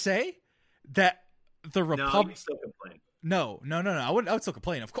dare say that the Republic. No, you still complain. No. I would still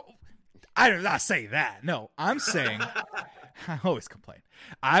complain. Of course, I did not say that. No, I'm saying I always complain.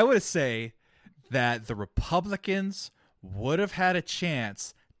 I would say that the Republicans would have had a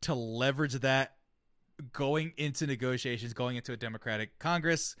chance to leverage that going into negotiations, going into a Democratic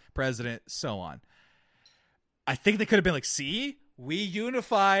Congress, president, so on. I think they could have been like, see, we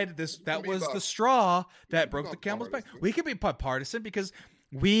unified this. That was the straw that broke the camel's back. We could be bipartisan because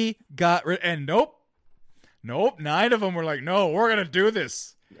we got rid. And nope. 9 of them were like, no, we're going to do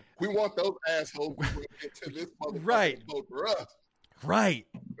this. We want those assholes to this motherfucker right. vote for us. Right.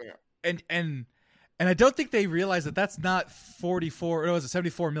 Yeah. And I don't think they realize that that's not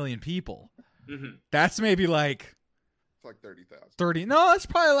 74 million people. Mm-hmm. That's maybe like it's like 30,000. 30. No, that's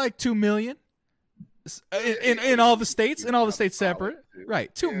probably like 2 million in all the states. In all the states separate.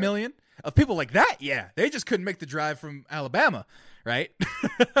 Right. 2 million of people like that. Yeah. They just couldn't make the drive from Alabama. Right.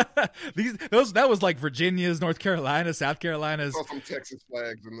 That was like Virginia's, North Carolina, South Carolina's. Saw some Texas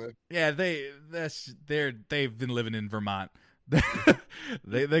flags in there. Yeah. They've been living in Vermont.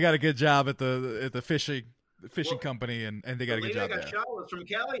 they got a good job at the fishing company and they got a good job there. Shot was from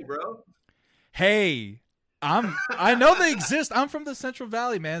Cali, bro. Hey, I know they exist. I'm from the Central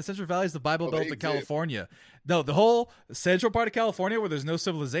Valley, man. Central Valley is the Bible Belt of California. No, the whole central part of California where there's no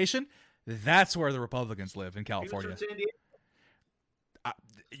civilization, that's where the Republicans live in California. San Diego?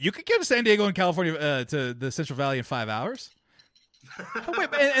 You could get to San Diego and California to the Central Valley in 5 hours. Oh, wait,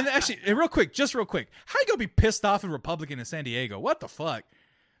 and actually, real quick, how you gonna be pissed off and Republican in San Diego? What the fuck?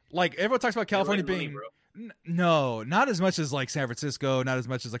 Like everyone talks about California being no, not as much as like San Francisco, not as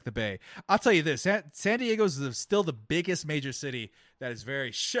much as like the Bay. I'll tell you this: San Diego is still the biggest major city that is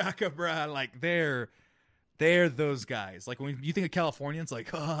very shaka, bruh. Like they're those guys. Like when you think of Californians,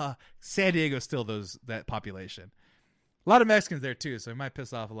 like San Diego's still that population. A lot of Mexicans there too, so it might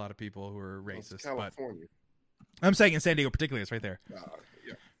piss off a lot of people who are racist. California. But I'm saying in San Diego particularly, it's right there.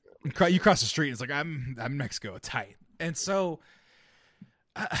 Yeah. You cross the street, it's like I'm Mexico, tight. And so,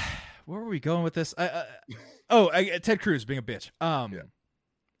 where were we going with this? Ted Cruz being a bitch.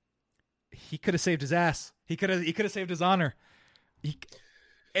 He could have saved his ass. He could have saved his honor. He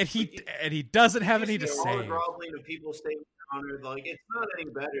doesn't have any to say. Groveling to people saving their honor, like it's not any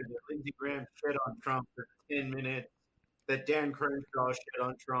better that Lindsey Graham shit on Trump for 10 minutes. That Dan Crenshaw shit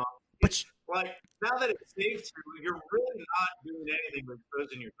on Trump. It's like now that it's safe to, you're really not doing anything with goes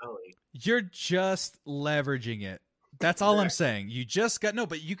in your belly. You're just leveraging it. That's all I'm saying. You just got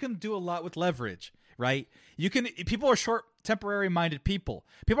but you can do a lot with leverage, right? People are short, temporary-minded people.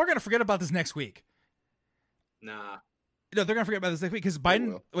 People are going to forget about this next week. Nah. No, they're going to forget about this next week because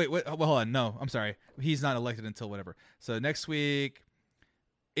Biden. Wait, hold on. No, I'm sorry. He's not elected until whatever. So next week,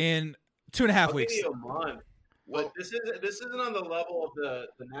 in 2.5 weeks. Maybe a month. But this isn't on the level of the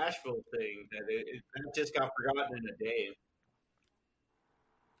Nashville thing that just got forgotten in a day.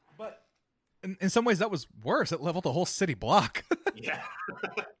 But in some ways, that was worse. It leveled the whole city block. Yeah.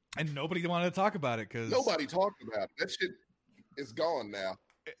 And nobody wanted to talk about it because nobody talked about it. That shit is gone now.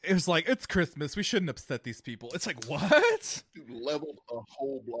 It was like, it's Christmas. We shouldn't upset these people. It's like, what? Dude leveled a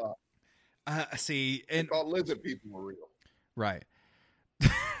whole block. See, and thought lizard people were real. Right.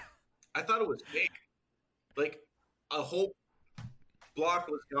 I thought it was fake. Like a whole block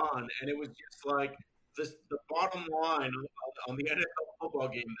was gone, and it was just like the bottom line on the NFL football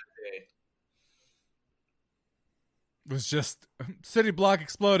game that day. It was just city block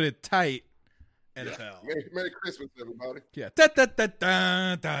exploded, tight. NFL. Merry Christmas, everybody. Yeah.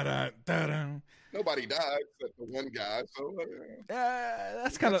 Nobody died except the one guy, so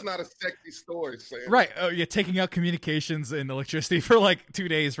that's not a sexy story, Sam. Right. Oh, yeah, taking out communications and electricity for like 2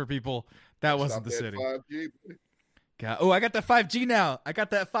 days for people. That wasn't the city. 5G. God. Oh, I got that 5G now. I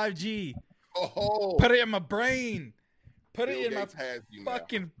got that 5G. Oh. Put it in my brain. Put Bill it in Gates my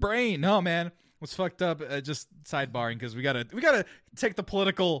fucking brain. No, man. What's fucked up? Just sidebarring because we gotta take the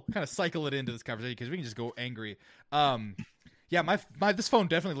political kind of cycle it into this conversation because we can just go angry. Yeah, my this phone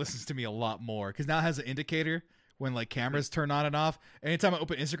definitely listens to me a lot more because now it has an indicator when like cameras turn on and off. Anytime I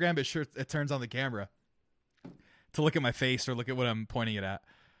open Instagram, it turns on the camera to look at my face or look at what I'm pointing it at.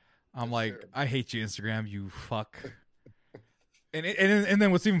 I'm like, I hate you, Instagram, you fuck. And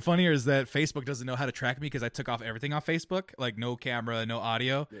then what's even funnier is that Facebook doesn't know how to track me because I took off everything off Facebook, like no camera, no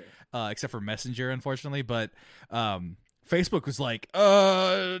audio, except for Messenger, unfortunately. But Facebook was like,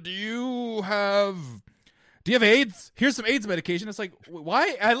 "Do you have AIDS? Here's some AIDS medication." It's like,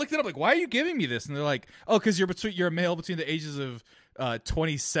 why? I looked it up, like, why are you giving me this? And they're like, "Oh, because you're a male between the ages of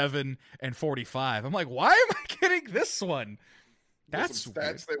 27 and 45." I'm like, why am I getting this one? That's some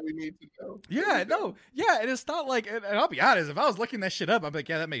stats that we need to know. Yeah, no, yeah, and it's not like, and I'll be honest, if I was looking that shit up, I'm like,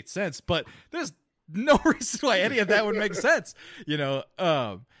 yeah, that made sense. But there's no reason why any of that would make sense.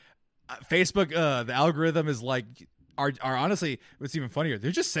 Facebook, the algorithm is like, are honestly, what's even funnier,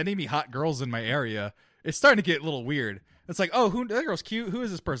 they're just sending me hot girls in my area. It's starting to get a little weird. It's like, oh, that girl's cute. Who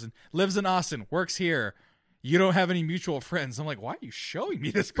is this person? Lives in Austin, works here. You don't have any mutual friends. I'm like, why are you showing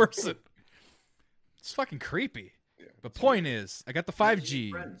me this person? It's fucking creepy. Yeah, but point is, I got the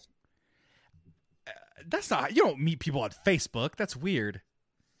 5G. That's not, you don't meet people on Facebook. That's weird.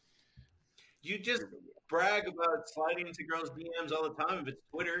 You just brag about sliding into girls' DMs all the time if it's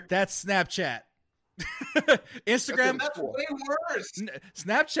Twitter. That's Snapchat. Instagram. That's way worse.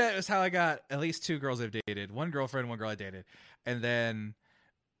 Snapchat is how I got at least 2 girls I've dated. 1 girlfriend, 1 girl I dated. And then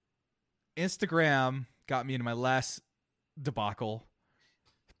Instagram got me into my last debacle.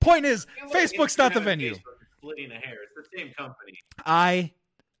 Point is, Facebook's not the venue. Splitting a hair. It's the same company. I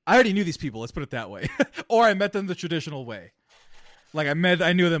already knew these people. Let's put it that way. Or I met them the traditional way. Like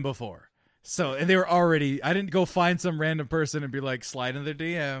I knew them before. So, and they were already, I didn't go find some random person and be like, slide in their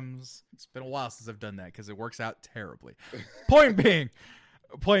DMs. It's been a while since I've done that because it works out terribly. Point being,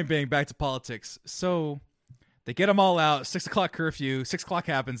 back to politics. So they get them all out, 6 o'clock curfew, 6 o'clock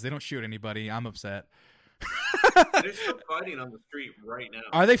happens. They don't shoot anybody. I'm upset. They're still fighting on the street right now.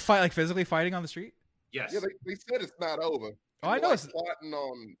 Are they physically fighting on the street? Yes. Yeah, they said it's not over. Oh, I know. Like plotting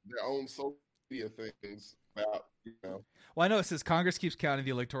on their own social media things about, Well, I know it says Congress keeps counting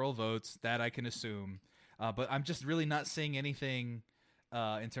the electoral votes. That I can assume. But I'm just really not seeing anything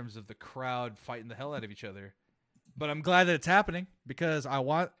in terms of the crowd fighting the hell out of each other. But I'm glad that it's happening because I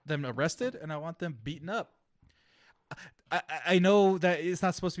want them arrested and I want them beaten up. I know that it's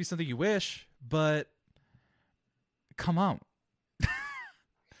not supposed to be something you wish, but come on.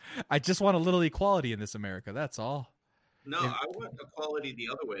 I just want a little equality in this America. That's all. No, I want equality the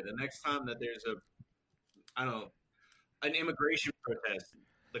other way. The next time that there's an immigration protest,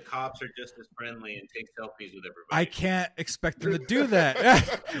 the cops are just as friendly and take selfies with everybody. I can't expect them to do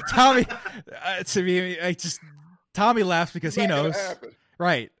that. Tommy, to me, Tommy laughs because he knows.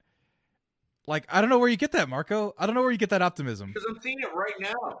 Right. Like, I don't know where you get that, Marco. I don't know where you get that optimism. Because I'm seeing it right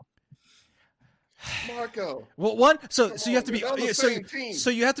now. Marco. Well, so you have to be so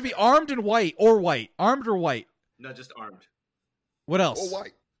you have to be armed and white. Armed or white. No, just armed. What else?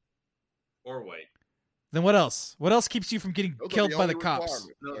 Or white. Then what else? What else keeps you from getting killed by the cops?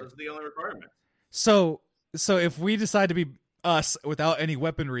 No, those are the only requirements. So if we decide to be us without any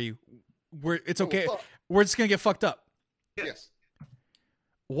weaponry, it's okay. We're just gonna get fucked up. Yes.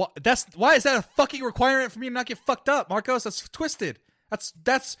 What? Why is that a fucking requirement for me to not get fucked up, Marcos? That's twisted.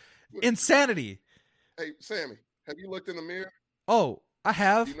 That's insanity. Hey, Sammy, have you looked in the mirror? Oh, I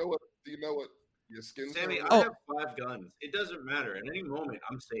have. Do you know what your skin's Sammy, doing? I have 5 guns. It doesn't matter. At any moment,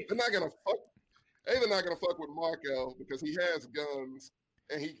 I'm safe. They're not gonna fuck with Marco because he has guns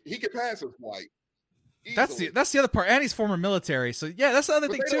and he can pass as white. Easily. That's the other part. And he's former military, so yeah, that's the other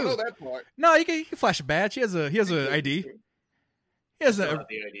thing too. Don't know that part. No, you can flash a badge. He has a ID. He has the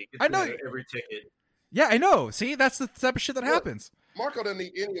ID. I know every ticket. Yeah, I know. See, that's the type of shit that happens. Marco doesn't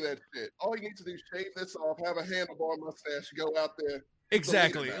need any of that shit. All he needs to do is shave this off, have a handlebar mustache, go out there.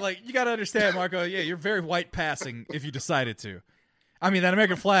 Exactly. Like, you got to understand, Marco. Yeah, you're very white passing if you decided to. I mean, that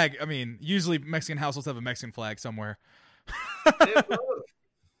American flag. I mean, usually Mexican households have a Mexican flag somewhere.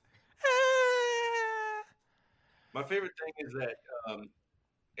 My favorite thing is that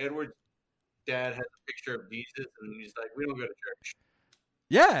Edward's dad has a picture of Jesus, and he's like, "We don't go to church."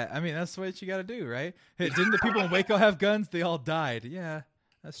 Yeah, I mean, that's what you got to do, right? Hey, didn't the people in Waco have guns? They all died. Yeah,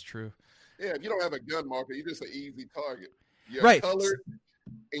 that's true. Yeah, if you don't have a gun, Marco, you're just an easy target. You're right. Colored,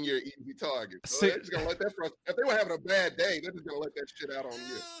 and you're an easy target. So they're just gonna let that. If they were having a bad day, they're just gonna let that shit out on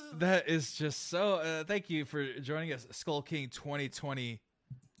you. That is just so. Thank you for joining us, Skull King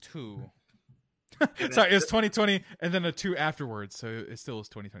 2022. Sorry, it was 2020 and then a 2 afterwards, so it still was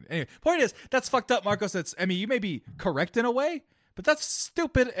 2020. Anyway, point is, that's fucked up, Marcos. You may be correct in a way, but that's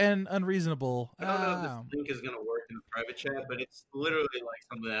stupid and unreasonable. I don't know if this link is going to work in the private chat, but it's literally like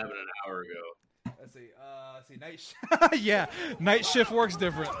something that happened an hour ago. Let's see. Yeah, night shift works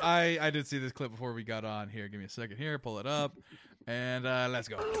different. I did see this clip before we got on here. Give me a second here. Pull it up, and let's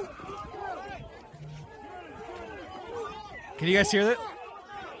go. Can you guys hear that?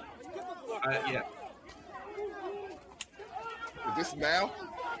 Yeah. Is this now?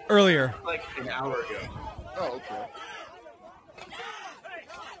 Earlier. Like an hour ago. Oh, okay.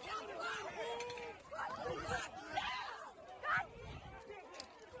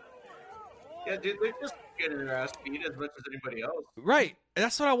 Yeah, dude, they're just getting their ass beat as much as anybody else. Right.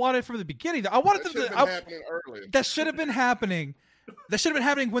 That's what I wanted from the beginning. I wanted them to. Happening earlier. That should have been happening. That should have been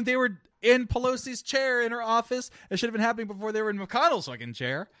happening when they were in Pelosi's chair in her office. It should have been happening before they were in McConnell's fucking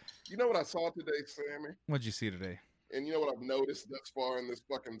chair. You know what I saw today, Sammy? What'd you see today? And you know what I've noticed thus far in this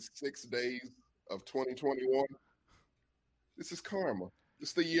fucking 6 days of 2021? This is karma.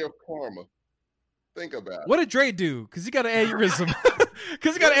 It's the year of karma. Think about it. What did Dre do? Because he got an aneurysm.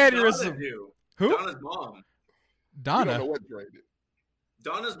 Because he got an aneurysm. Who? Donna's mom. Donna. You don't know what Dre did.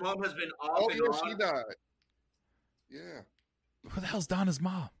 Donna's mom has been off and on. She died. Yeah. Who the hell's Donna's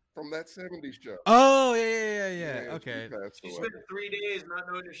mom? From that 70s show. Oh, yeah. Okay. She spent 3 days not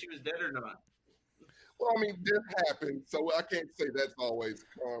knowing if she was dead or not. Well, I mean, death happened, so I can't say that's always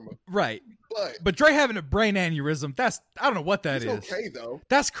karma. Right. But Dre having a brain aneurysm, I don't know what that is. It's okay, though.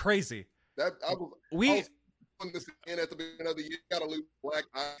 That's crazy. I was putting this in at the beginning of the year. Got to lose Black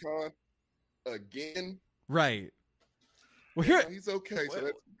Icon again. Right. Well, here he's okay, so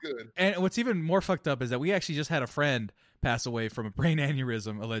that's good. And what's even more fucked up is that we actually just had a friend pass away from a brain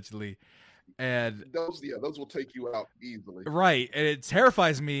aneurysm, allegedly. And those will take you out easily. Right. And it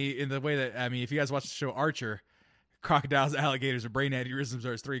terrifies me in the way that, I mean, if you guys watch the show Archer, crocodiles, alligators, and brain aneurysms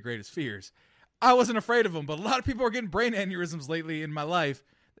are his 3 greatest fears. I wasn't afraid of them, but a lot of people are getting brain aneurysms lately in my life,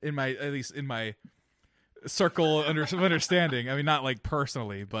 at least in my circle of understanding. I mean, not like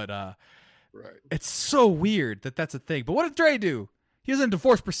personally, but right. It's so weird that that's a thing. But what did Dre do? He was in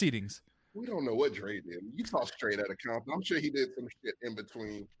divorce proceedings. We don't know what Dre did. You talk straight out of Compton. I'm sure he did some shit in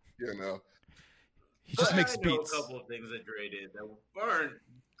between, you know. He just makes beats. I know a couple of things that Dre did that weren't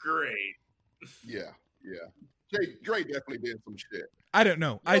great. Yeah. Dre definitely did some shit. I don't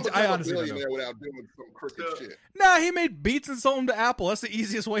know. I honestly don't know. Without doing some crooked shit. Nah, he made beats and sold them to Apple. That's the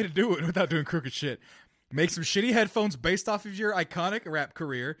easiest way to do it without doing crooked shit. Make some shitty headphones based off of your iconic rap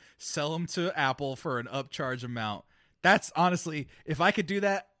career. Sell them to Apple for an upcharge amount. That's honestly, if I could do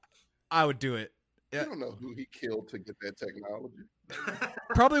that, I would do it. I don't know who he killed to get that technology.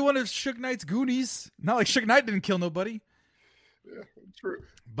 Probably one of Suge Knight's Goonies. Not like Suge Knight didn't kill nobody. Yeah, true.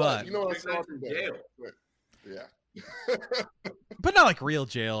 But you know what I'm talking about? Jail. Yeah. But not like real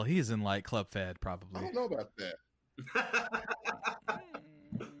jail. He's in like Club Fed, probably. I don't know about that.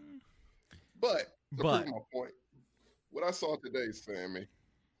 But to prove my point, what I saw today, Sammy,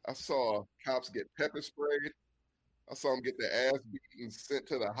 I saw cops get pepper sprayed. I saw them get their ass beaten, sent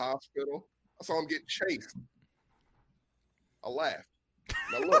to the hospital. I saw them get chased. I laughed.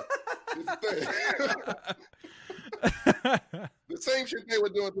 Now look, this is the thing. The same shit they were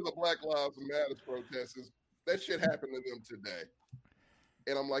doing to the Black Lives Matter protesters, that shit happened to them today.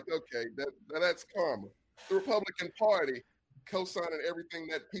 And I'm like, okay, that's karma. The Republican Party co-signing everything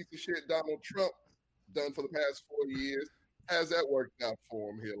that piece of shit Donald Trump done for the past 4 years. How's that worked out for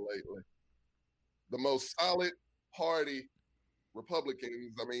him here lately? The most solid party,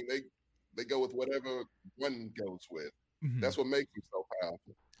 Republicans, I mean, they go with whatever one goes with. Mm-hmm. That's what makes them so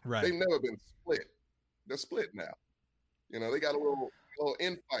powerful. Right. They've never been split. They're split now. You know, they got a little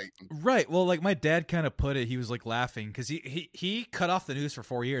infight. Right. Well, like my dad kind of put it, he was like laughing because he cut off the news for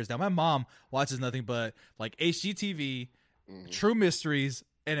 4 years. Now my mom watches nothing but like HGTV, True Mysteries,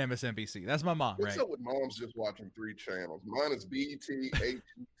 and MSNBC. That's my mom. What's right? up with moms just watching 3 channels? Mine is BET,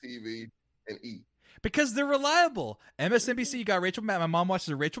 HGTV, and E. Because they're reliable. MSNBC, you got Rachel Maddow. My mom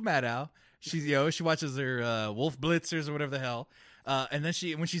watches Rachel Maddow. She watches her Wolf Blitzers or whatever the hell. And then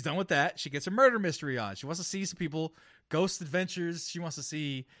when she's done with that, she gets a murder mystery on. She wants to see some people, ghost adventures. She wants to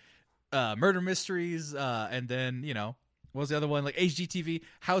see murder mysteries. And then, you know, what was the other one? Like HGTV,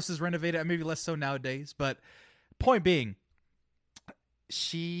 houses renovated. Maybe less so nowadays. But point being,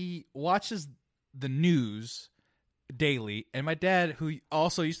 she watches the news daily. And my dad, who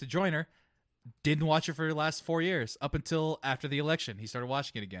also used to join her, didn't watch it for the last 4 years up until after the election. He started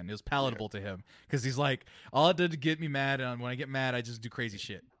watching it again. It was palatable to him because he's like, all it did to get me mad, and when I get mad, I just do crazy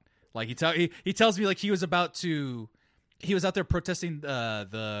shit. Like he tells me like he was out there protesting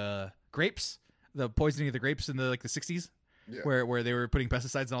the grapes, the poisoning of the grapes in the 60s, where they were putting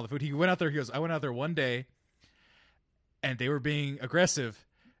pesticides in all the food. He went out there. He goes, I went out there one day, and they were being aggressive.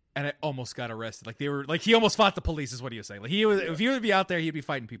 And I almost got arrested. Like he almost fought the police, is what he was saying. Like if he would be out there, he'd be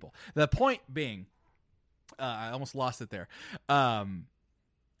fighting people. The point being, I almost lost it there.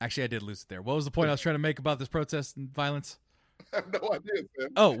 Actually, I did lose it there. What was the point I was trying to make about this protest and violence? I have no idea, man.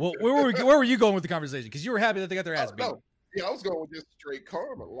 Oh, well, where were you going with the conversation? Because you were happy that they got their ass beat. No. Yeah, I was going with just straight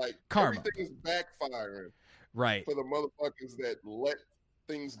karma. Like everything is backfiring, right? For the motherfuckers that let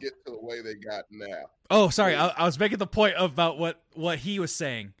things get to the way they got now. Oh, sorry. I was making the point about what he was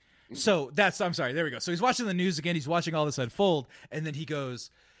saying. So I'm sorry. There we go. So he's watching the news again. He's watching all this unfold. And then he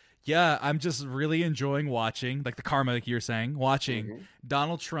goes, yeah, I'm just really enjoying watching, like the karma, like you're saying, watching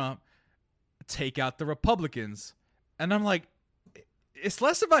Donald Trump take out the Republicans. And I'm like, it's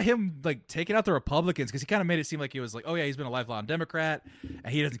less about him like taking out the Republicans, because he kind of made it seem like he was like, oh yeah, he's been a lifelong Democrat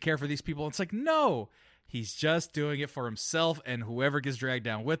and he doesn't care for these people. It's like, no, he's just doing it for himself, and whoever gets dragged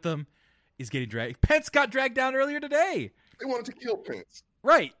down with him is getting dragged. Pence got dragged down earlier today. They wanted to kill Pence.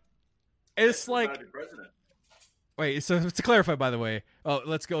 Right. It's That's like, the president. wait, so to clarify, by the way,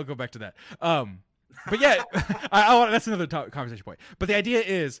 let's go back to that. But yeah, I want, that's another conversation point. But the idea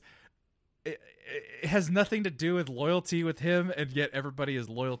is, it has nothing to do with loyalty with him, and yet everybody is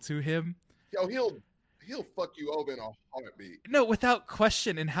loyal to him. Yo, he'll fuck you over in a heartbeat. No, without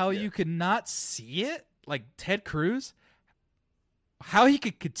question. And how you could not see it, like Ted Cruz, how he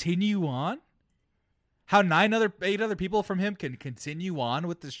could continue on, how 8 other people from him can continue on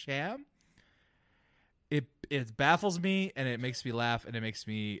with the sham. It baffles me, and it makes me laugh, and it makes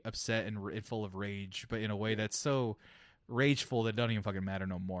me upset and full of rage, but in a way that's so rageful that it doesn't even fucking matter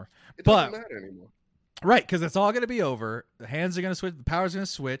no more. It doesn't matter anymore. Right, because it's all going to be over. The hands are going to switch. The power's going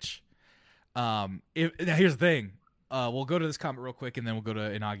to switch. Now here's the thing. We'll go to this comment real quick, and then we'll go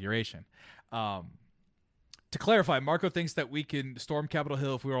to inauguration. To clarify, Marco thinks that we can storm Capitol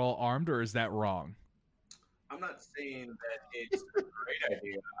Hill if we were all armed, or is that wrong? I'm not saying that it's a great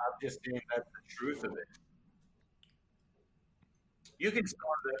idea. I'm just saying that's the truth of it. You can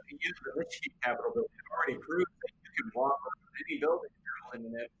storm the Michigan Capitol building. It already proves that you can walk around any building if you're holding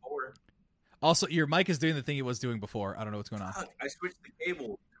an F4. Also, your mic is doing the thing it was doing before. I don't know what's going on. I switched the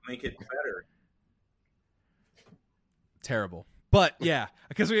cable to make it better. Terrible. But yeah,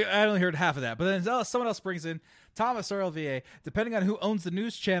 because I only heard half of that. But then someone else brings in Thomas Earl VA. Depending on who owns the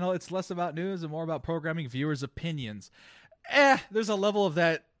news channel, it's less about news and more about programming viewers' opinions. There's a level of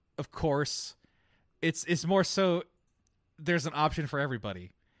that, of course. It's more so there's an option for everybody.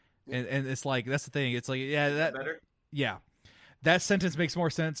 And it's like, that's the thing. It's like, that better? Yeah. That sentence makes more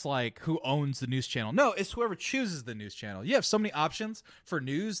sense, like, who owns the news channel. No, it's whoever chooses the news channel. You have so many options for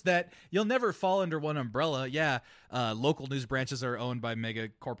news that you'll never fall under one umbrella. Yeah, local news branches are owned by mega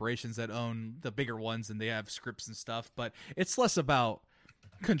corporations that own the bigger ones, and they have scripts and stuff. But it's less about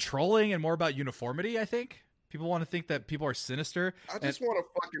controlling and more about uniformity, I think. People want to think that people are sinister. I just want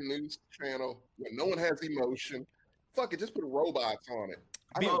a fucking news channel where no one has emotion. Fuck it, just put robots on it.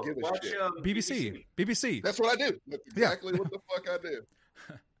 I don't give a shit. BBC. That's what I do. That's exactly what the fuck I do.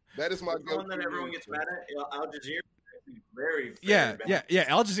 That is my go-to. One that everyone gets mad at, Al Jazeera. Very yeah. bad.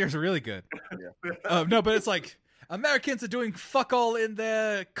 Al Jazeera's really good. No, but it's like, Americans are doing fuck all in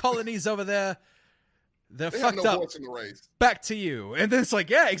their colonies over there. They're fucked have no up. Voice in the race. Back to you. And then it's like,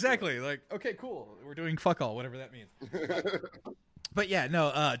 yeah, exactly. Like, okay, cool. We're doing fuck all, whatever that means. But yeah,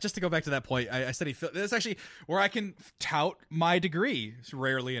 no, just to go back to that point, I said that's actually where I can tout my degree,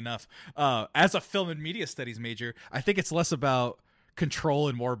 rarely enough. As a film and media studies major, I think it's less about control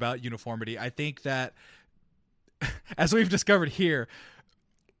and more about uniformity. I think that, as we've discovered here,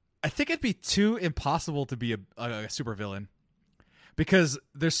 I think it'd be too impossible to be a supervillain, because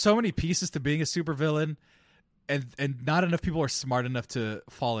there's so many pieces to being a supervillain, and not enough people are smart enough to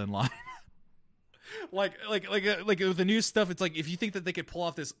fall in line. Like with the news stuff, it's like, if you think that they could pull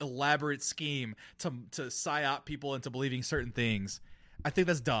off this elaborate scheme to psyop people into believing certain things, I think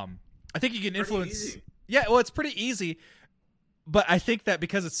that's dumb. I think you can influence. Easy. Yeah, well, it's pretty easy, but I think that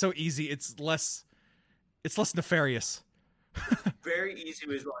because it's so easy, it's less nefarious. Very easy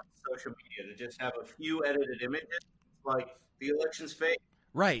with social media to just have a few edited images, like the election's fake.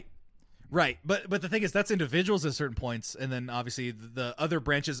 Right. But the thing is, that's individuals at certain points, and then obviously the other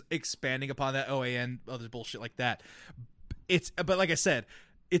branches expanding upon that, OAN, other bullshit like that. But like I said,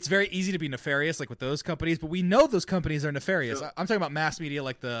 it's very easy to be nefarious, like with those companies, but we know those companies are nefarious. So, I'm talking about mass media,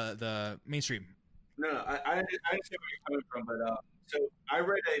 like the mainstream. No, I understand where you're coming from, but so I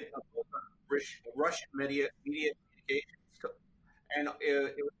read a book on Russian media communications, and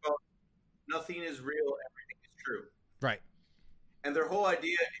it was called "Nothing is Real, Everything is True." Right. And their whole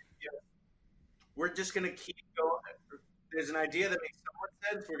idea is, we're just going to keep going. There's an idea that makes somewhat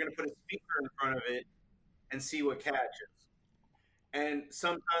sense. We're going to put a speaker in front of it and see what catches. And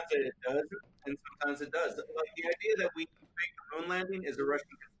sometimes it doesn't, and sometimes it does. Like the idea that we can fake the moon landing is a Russian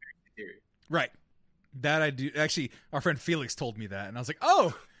conspiracy theory. Right. That I do. Actually, our friend Felix told me that, and I was like,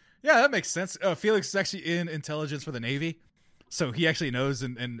 oh, yeah, that makes sense. Felix is actually in intelligence for the Navy, so he actually knows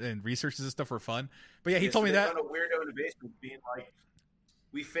and researches this stuff for fun. But yeah, he told me that. On a weirdo in the basement being like,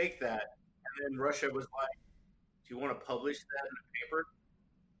 we faked that. And then Russia was like, do you want to publish that in a paper?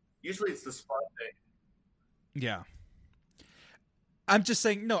 Usually it's the spot thing. Yeah. I'm just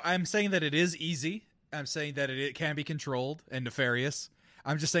saying, no, I'm saying that it is easy. I'm saying that it can be controlled and nefarious.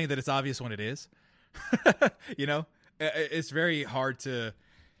 I'm just saying that it's obvious when it is. You know? It's very hard to...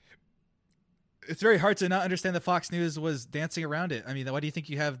 it's very hard to not understand that Fox News was dancing around it. I mean, why do you think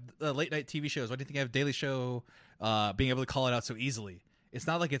you have late night TV shows? Why do you think you have Daily Show being able to call it out so easily? It's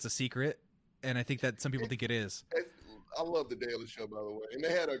not like it's a secret, and I think that some people think it is. I love the Daily Show, by the way, and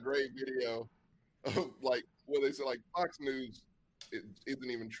they had a great video of like where they said like Fox News isn't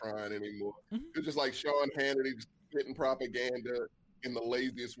even trying anymore. Mm-hmm. It's just like Sean Hannity just getting propaganda in the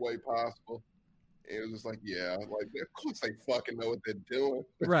laziest way possible. And it was just like, yeah, like of course they fucking know what they're doing.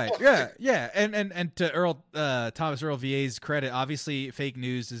 Right. Yeah. And to Thomas Earl VA's credit, obviously fake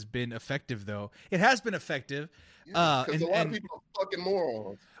news has been effective though. It has been effective. Because a lot of people are fucking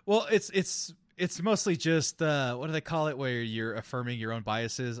morons. Well, it's mostly just what do they call it, where you're affirming your own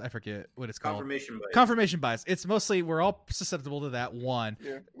biases? I forget what it's called. Confirmation bias. It's mostly we're all susceptible to that one.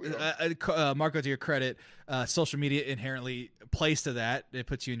 Yeah, Marco, to your credit, social media inherently plays to that. It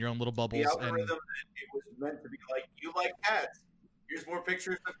puts you in your own little bubbles. The algorithm, it was meant to be like, you like cats. Here's more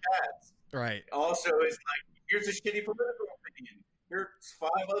pictures of cats. Right. Also, it's like, here's a shitty political opinion. Here's 5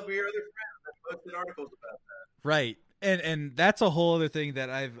 of your other friends that posted articles about that. Right. And that's a whole other thing that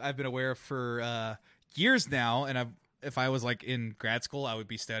I've been aware of for years now, and if I was like in grad school, I would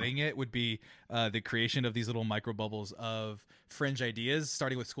be studying it. Would be the creation of these little micro bubbles of fringe ideas,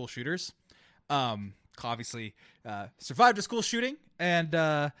 starting with school shooters. Obviously, survived a school shooting,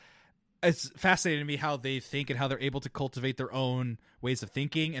 and it's fascinating to me how they think and how they're able to cultivate their own ways of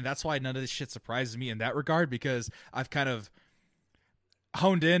thinking, and that's why none of this shit surprises me in that regard, because I've kind of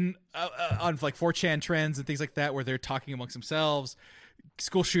honed in on like 4chan trends and things like that, where they're talking amongst themselves,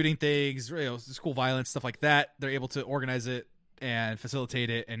 school shooting things, school violence, stuff like that. They're able to organize it and facilitate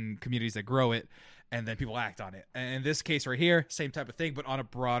it in communities that grow it, and then people act on it. And in this case right here, same type of thing, but on a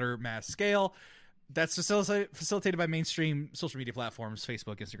broader mass scale. That's facilitated by mainstream social media platforms,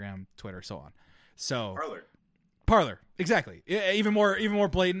 Facebook, Instagram, Twitter, so on. So Parler, exactly. Even more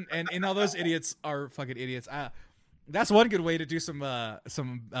blatant, and all those idiots are fucking idiots. That's one good way to do some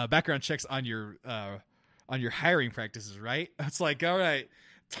background checks on your hiring practices, right? It's like, all right,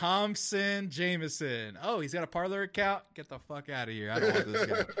 Thompson Jameson. Oh, he's got a Parler account. Get the fuck out of here. I don't want this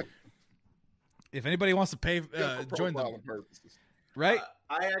guy. If anybody wants to pay, join them. Right?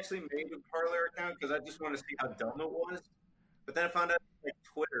 I actually made a Parler account because I just want to see how dumb it was. But then I found out, like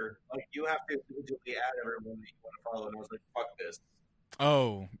Twitter, like you have to individually add everyone that you want to follow, and I was like, fuck this.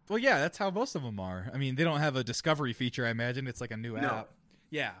 Oh, well, yeah, that's how most of them are. I mean, they don't have a discovery feature, I imagine. It's like a new app.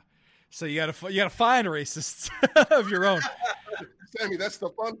 Yeah. So you gotta find racists of your own. Sammy, that's the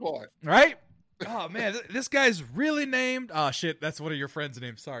fun part. Right? Oh, man, this guy's really named... Oh, shit, that's one of your friends'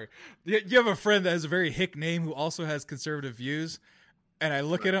 names. Sorry. You have a friend that has a very hick name who also has conservative views, and I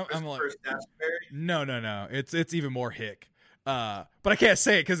look at him, I'm like... No. It's even more hick. But I can't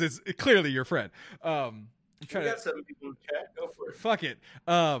say it because it's clearly your friend. I'm trying got some people in chat. Go for it. Fuck it.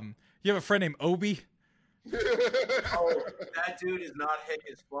 You have a friend named Obi? Oh, that dude is not hick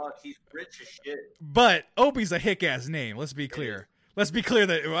as fuck. He's rich as shit. But Obi's a hick-ass name. Let's be clear. Let's be clear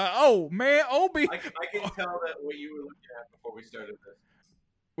that, oh, man, Obi. I can tell that what you were looking at before we started this.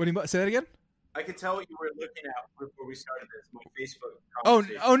 What do you say that again? I can tell what you were looking at before we started this. My Facebook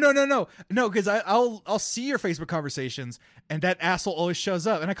conversation. No, because I'll see your Facebook conversations, and that asshole always shows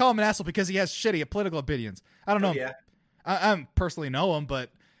up. And I call him an asshole because he has shitty political opinions. I don't know. Yeah. I personally know him,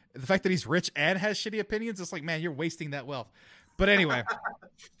 but the fact that he's rich and has shitty opinions, it's like, man, you're wasting that wealth. But anyway,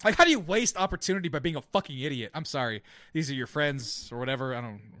 like, how do you waste opportunity by being a fucking idiot? I'm sorry. These are your friends or whatever. I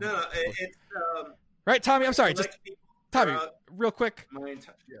don't know. No, it's... right, Tommy? I'm sorry. Just Tommy, real quick.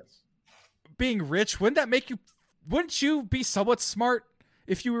 Yes. Being rich, wouldn't you be somewhat smart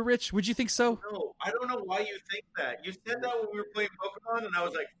if you were rich? Would you think so? No, I don't know why you think that. You said that when we were playing Pokemon, and I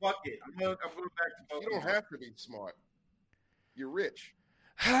was like, fuck it. I'm going back to Pokemon. You don't have to be smart. You're rich.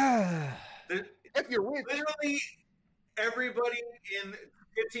 If you're rich. Literally... Everybody in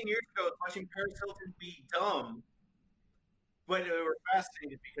 15 years ago was watching Paris Hilton be dumb, but they were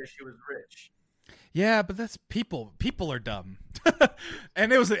fascinated because she was rich. Yeah, but that's people. People are dumb,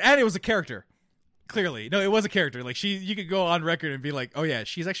 and it was a character. Clearly, no, it was a character. Like you could go on record and be like, "Oh yeah,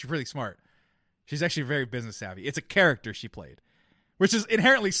 she's actually really smart. She's actually very business savvy." It's a character she played, which is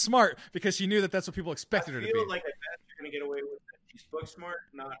inherently smart because she knew that that's what people expected her to be. I feel like you're going to get away with it. She's book smart,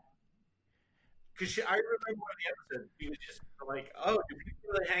 not. Because I remember one of the episodes, he was just like, oh, do people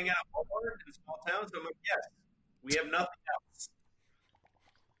really hang out in Walmart in small towns? I'm like, yes, we have nothing else.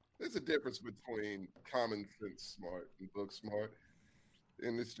 There's a difference between common sense smart and book smart.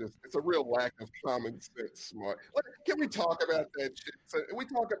 And it's a real lack of common sense smart. Can we talk about that shit? So we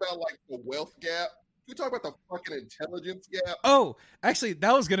talk about like the wealth gap You talk about the fucking intelligence gap. Oh, actually,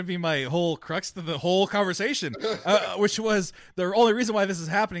 that was going to be my whole crux to the whole conversation, which was the only reason why this is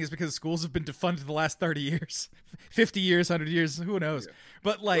happening is because schools have been defunded the last 30 years, 50 years, 100 years, who knows? Yeah.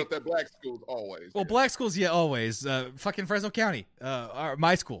 But like, but that black schools always. Well, black schools, yeah, always. Fucking Fresno County, are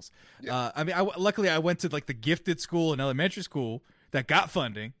my schools. Yeah. I mean, luckily I went to like the gifted school in elementary school that got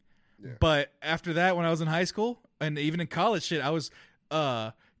funding, but after that, when I was in high school and even in college, shit, I was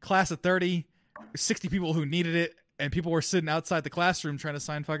class of 30. 60 people who needed it, and people were sitting outside the classroom trying to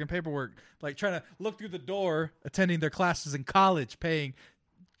sign fucking paperwork, like trying to look through the door, attending their classes in college, paying,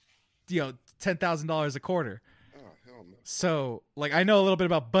 $10,000 a quarter. Oh, hell no. So, like, I know a little bit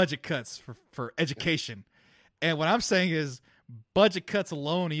about budget cuts for education, and what I'm saying is budget cuts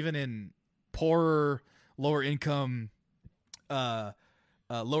alone, even in poorer, lower income, lower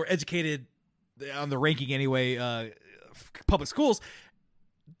educated, on the ranking anyway, public schools.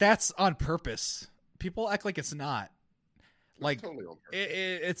 That's on purpose. People act like it's not. Like totally on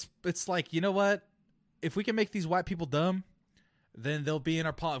purpose. It's like, you know what? If we can make these white people dumb, then they'll be in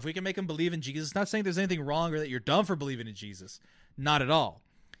our paw. If we can make them believe in Jesus, not saying there's anything wrong or that you're dumb for believing in Jesus, not at all.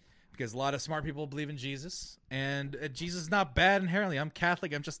 Because a lot of smart people believe in Jesus, and Jesus is not bad inherently. I'm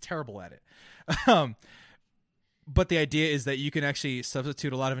Catholic. I'm just terrible at it. But the idea is that you can actually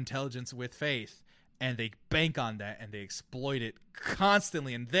substitute a lot of intelligence with faith. And they bank on that, and they exploit it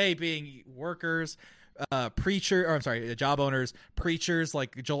constantly. And they being workers, job owners, preachers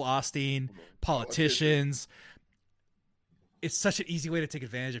like Joel Osteen, politicians. It's such an easy way to take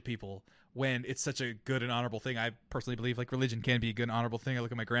advantage of people when it's such a good and honorable thing. I personally believe like religion can be a good and honorable thing. I look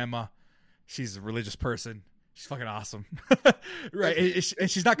at my grandma; she's a religious person. She's fucking awesome, right? And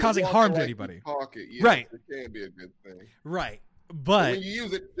she's not causing harm to anybody, right? It can be a good thing, right? But when you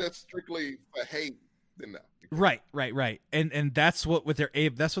use it just strictly for hate. No. Right. And that's what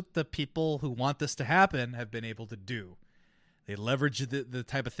that's what the people who want this to happen have been able to do. They leverage the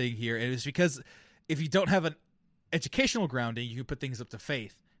type of thing here. And it's because if you don't have an educational grounding, you can put things up to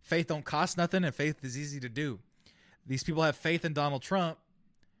faith. Faith don't cost nothing, and faith is easy to do. These people have faith in Donald Trump.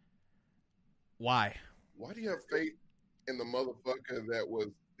 Why? Why do you have faith in the motherfucker that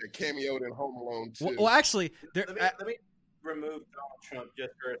cameoed in Home Alone 2? Well, actually, let me remove Donald Trump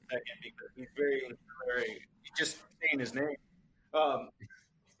just for a second because he's very just saying his name. How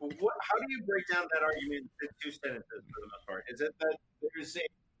do you break down that argument in two sentences for the most part? Is it that there's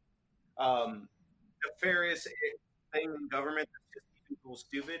a nefarious thing in government that's just keeping people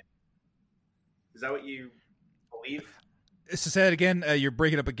stupid? Is that what you believe? To say it again, you're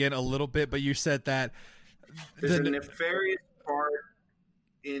breaking up again a little bit, but you said that there's a nefarious part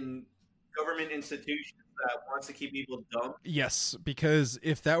in government institutions that wants to keep people dumb. Yes, because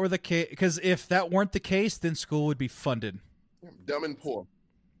if that weren't the case, then school would be funded. Dumb and poor.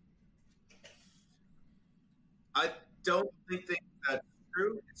 I don't think that's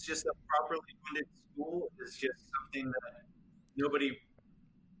true. It's just a properly funded school is just something that nobody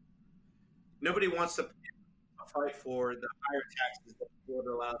wants to fight for the higher taxes that would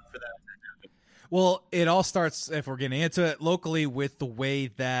allow for that to happen. Well, it all starts, if we're getting into it, locally with the way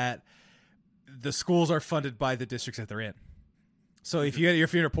that the schools are funded by the districts that they're in. So if you're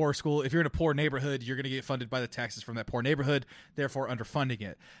in a poor school, if you're in a poor neighborhood, you're going to get funded by the taxes from that poor neighborhood, therefore underfunding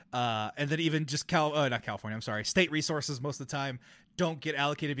it. And then even just state resources most of the time don't get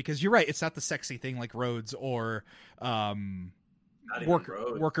allocated because you're right. It's not the sexy thing like roads or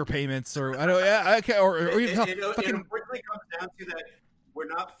worker payments or it unfortunately comes down to that we're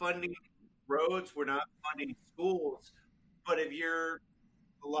not funding roads, we're not funding schools, but if you're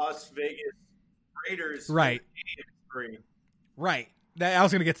the Las Vegas Raiders, right. Right. I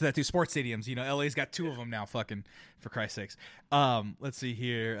was going to get to that too. Sports stadiums, LA's got 2 of them now, fucking, for Christ's sakes. Let's see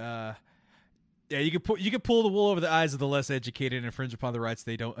here. You could pull the wool over the eyes of the less educated and infringe upon the rights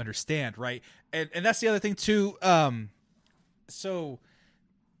they don't understand, right? And that's the other thing too. So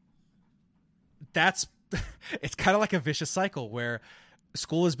that's it's kind of like a vicious cycle where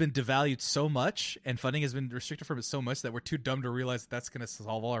school has been devalued so much and funding has been restricted from it so much that we're too dumb to realize that that's going to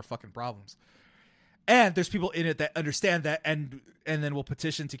solve all our fucking problems. And there's people in it that understand that and then will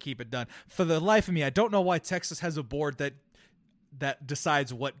petition to keep it done. For the life of me, I don't know why Texas has a board that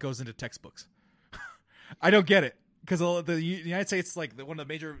decides what goes into textbooks. I don't get it. Because the United States, like one of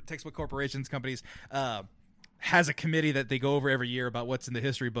the major textbook corporations, companies, has a committee that they go over every year about what's in the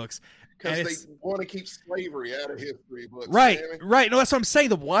history books. Because they want to keep slavery out of history books. Right, right. No, that's what I'm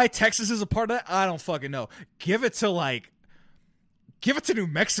saying. Why Texas is a part of that, I don't fucking know. Give it to New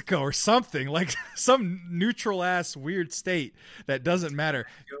Mexico or something, like some neutral ass weird state that doesn't matter.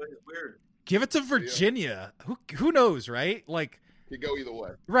 Weird. Give it to Virginia. Yeah. Who knows, right? Like, Could go either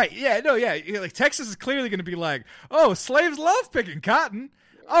way. Right? Yeah. No. Yeah. Like Texas is clearly going to be like, oh, slaves love picking cotton.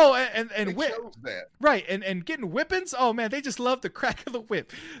 Oh, and chose that. Right, and getting whippings. Oh man, they just love the crack of the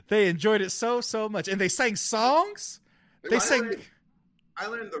whip. They enjoyed it so much, and they sang songs. I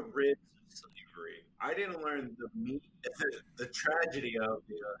learned the ribs of slavery. I didn't learn the meat, the tragedy of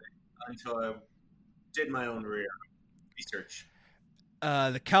it until I did my own research.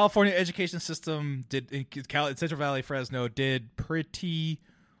 The California education system in Central Valley, Fresno, did pretty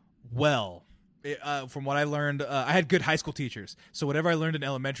well. From what I learned, I had good high school teachers. So whatever I learned in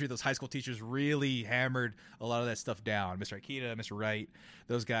elementary, those high school teachers really hammered a lot of that stuff down. Mr. Akita, Mr. Wright,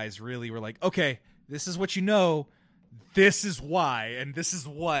 those guys really were like, okay, this is what you know, this is why, and this is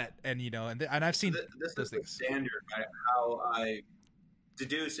what, and and I've seen this is the standard, right? How I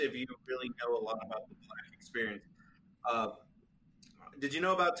deduce if you really know a lot about the Black experience. Did you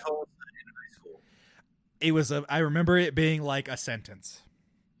know about Tulsa in high school? It was I remember it being like a sentence.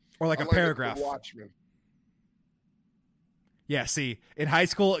 Or like a paragraph. Watchmen. Yeah, see, in high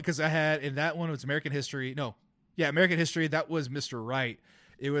school, because I had, in that one, it was American History. No, yeah, American History, that was Mr. Wright.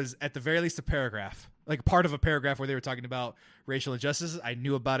 It was, at the very least, a paragraph. Like part of a paragraph where they were talking about racial injustices. I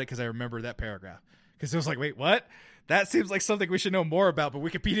knew about it because I remember that paragraph. Because it was like, wait, what? That seems like something we should know more about, but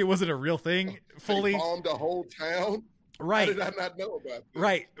Wikipedia wasn't a real thing fully. They bombed a whole town? Right. How did I not know about this?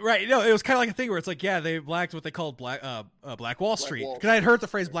 Right. No, it was kind of like a thing where it's like, yeah, they blacked what they called Black Wall Street. Because I had heard the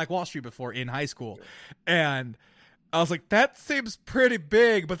phrase Black Wall Street before in high school. Yeah. And I was like, that seems pretty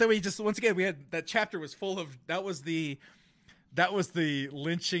big. But then we just, once again, we had, that chapter was full of, that was the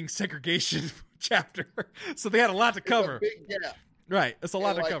lynching segregation chapter. So they had a lot to cover. It's a big gap. Right. It's a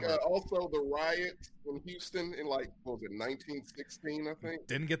lot to cover. Also the riots in Houston in what was it, 1916, I think?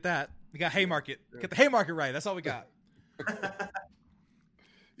 Didn't get that. We got Haymarket. Yeah. Get the Haymarket right. That's all we got.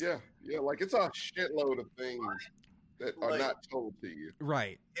 yeah, like it's a shitload of things that are not told to you.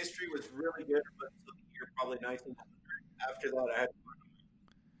 Right. History was really good, but until the year probably 1900. After that, I had to learn.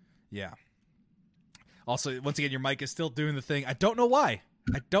 Yeah. Also, once again, your mic is still doing the thing. I don't know why,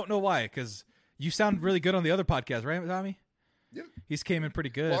 because you sound really good on the other podcast, right, Tommy? Yeah. He's came in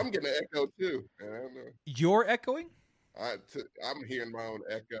pretty good. Well, I'm getting an echo too. I don't know. You're echoing? I'm hearing my own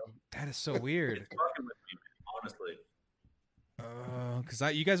echo. That is so weird. It's fucking with me, honestly.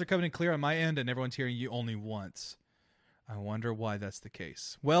 Because you guys are coming in clear on my end, and everyone's hearing you only once. I wonder why that's the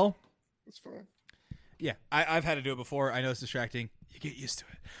case. Well, that's fine. Yeah, I've had to do it before. I know it's distracting. You get used to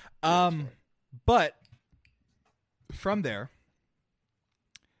it. But from there,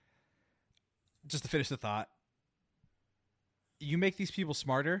 just to finish the thought, you make these people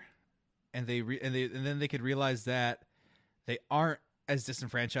smarter, and then they could realize that they aren't as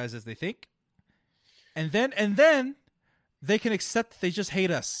disenfranchised as they think, and then they can accept that they just hate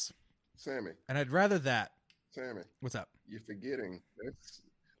us. Sammy. And I'd rather that. Sammy. What's up? You're forgetting.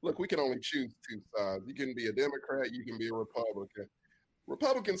 Look, we can only choose two sides. You can be a Democrat. You can be a Republican.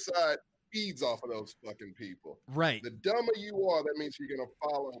 Republican side feeds off of those fucking people. Right. The dumber you are, that means you're going to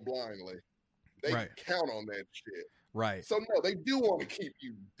follow blindly. They count on that shit. Right. So, no, they do want to keep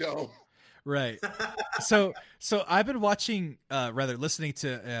you dumb. Right. So I've been listening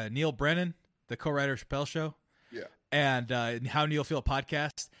to Neil Brennan, the co-writer of Chappelle Show. Yeah. And How Neil Feel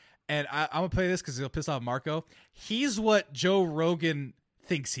podcast. And I'm going to play this because it'll piss off Marco. He's what Joe Rogan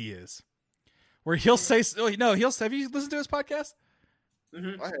thinks he is. Where he'll say, have you listened to his podcast?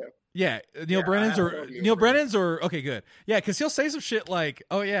 Mm-hmm. I have. Yeah. Neil Brennan's or, okay, good. Yeah, because he'll say some shit like,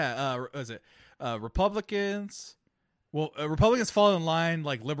 Republicans. Well, Republicans fall in line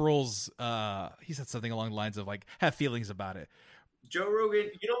like liberals. He said something along the lines of like, have feelings about it. Joe Rogan,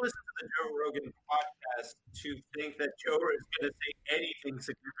 you don't listen to the Joe Rogan podcast to think that Joe is going to say anything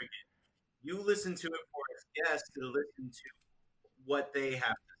significant. You listen to it for his guests to listen to what they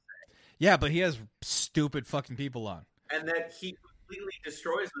have to say. Yeah, but he has stupid fucking people on. And that he completely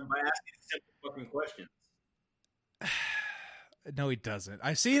destroys them by asking simple fucking questions. No, he doesn't.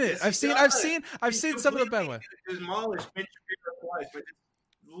 I've seen it. I've seen some of the bad ones. Demolish Ben Shapiro's life with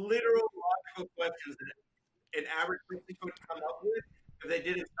literal logical questions that an average person could come up with if they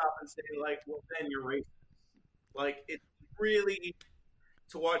didn't stop and say, like, well, then you're racist. Like, it's really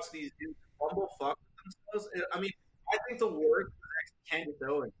to watch these dudes fumble fuck with themselves. I mean, I think the word was actually Candace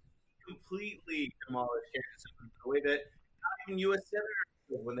Owens. Completely demolished Candace Owens the way that not even U.S. senators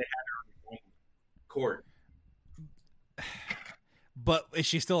did when they had her in court. But is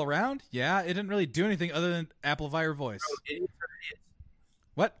she still around? Yeah, it didn't really do anything other than amplify her voice. Bro, idiots are idiots.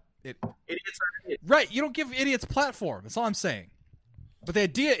 What? Idiots are idiots. Right, you don't give idiots platform. That's all I'm saying. But the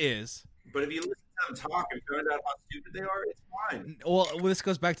idea is... But if you listen to them talk and find out how stupid they are, it's fine. Well, this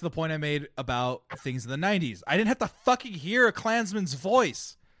goes back to the point I made about things in the 90s. I didn't have to fucking hear a Klansman's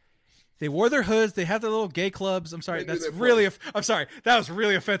voice. They wore their hoods. They had their little gay clubs. I'm sorry. That's really. I'm sorry. That was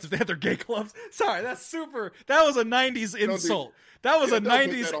really offensive. They had their gay clubs. Sorry. That's super. That was a 90s insult. That was a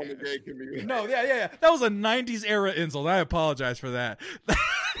 90s. On the gay community. No. Yeah. That was a 90s era insult. I apologize for that.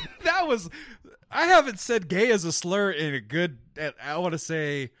 That was. I haven't said gay as a slur in a good. I want to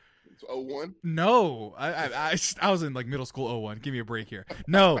say. 01? No. I was in like middle school 01. Give me a break here.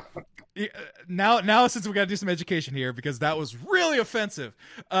 No. Now since we got to do some education here because that was really offensive.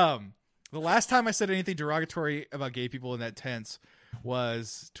 The last time I said anything derogatory about gay people in that tense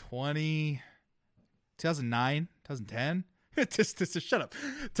was 2009, 2010. Just shut up.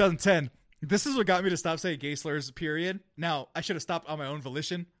 2010. This is what got me to stop saying gay slurs, period. Now, I should have stopped on my own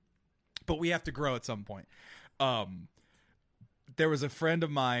volition, but we have to grow at some point. There was a friend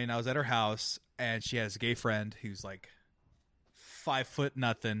of mine. I was at her house, and she has a gay friend who's like 5 foot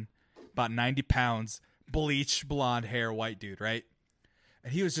nothing, about 90 pounds, bleach, blonde hair, white dude, right?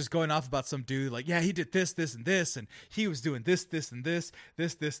 And he was just going off about some dude like, yeah, he did this, this, and this, and he was doing this, this, and this,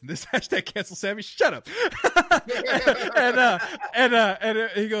 this, and this. Hashtag cancel Sammy. Shut up. and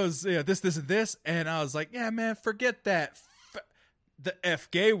he goes, yeah, this, and this. And I was like, yeah, man, forget that. The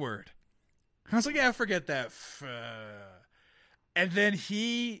F gay word. I was like, yeah, forget that. And then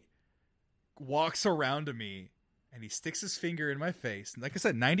he walks around to me and he sticks his finger in my face. And like I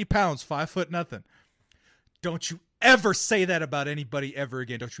said, 90 pounds, 5 foot nothing. Don't you ever say that about anybody ever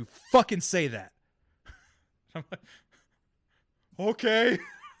again. Don't you fucking say that. I'm like, okay.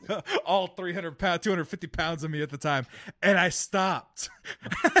 All 300 pounds, 250 pounds of me at the time. And I stopped.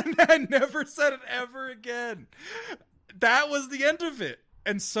 And I never said it ever again. That was the end of it.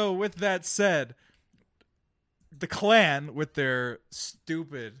 And so with that said, the Klan with their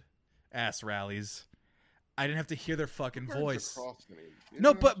stupid ass rallies, I didn't have to hear their fucking voice.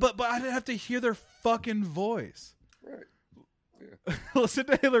 No, but I didn't have to hear their fucking voice. Right. Yeah. Listen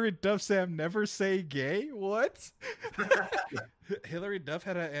to Hillary Duff, Sam. Never say gay. What? Hillary Duff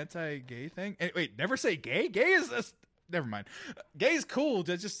had an anti-gay thing. Wait, never say gay. Gay is never mind. Gay is cool.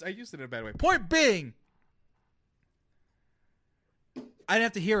 I used it in a bad way. Point being, I didn't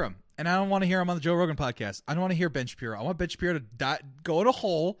have to hear him, and I don't want to hear him on the Joe Rogan podcast. I don't want to hear Ben Shapiro. I want Ben Shapiro to die, go in a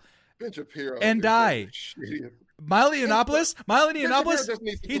hole. Ben Shapiro and die. Milo Yiannopoulos,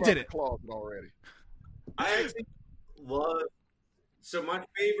 he did it. Already. I actually love. So my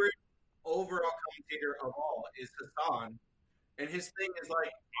favorite overall commentator of all is Hassan, and his thing is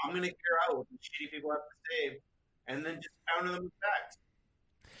like, I'm going to care out what the shitty people have to say, and then just counter them with facts.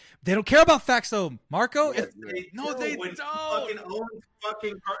 They don't care about facts, though, Marco. Yes, they don't. Fucking owns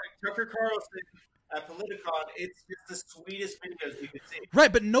fucking Tucker Carlson at Politicon, it's just the sweetest videos you can see.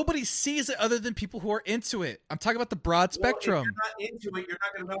 Right, but nobody sees it other than people who are into it. I'm talking about the broad spectrum. If you're not into it, you're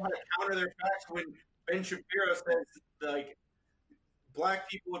not going to know how to counter their facts when Ben Shapiro says, like, black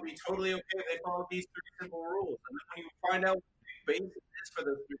people would be totally okay if they followed these 3 simple rules. And then when you find out what the basis is for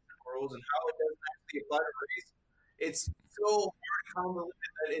those 3 simple rules and how it doesn't actually apply to race, it's so hard to convolute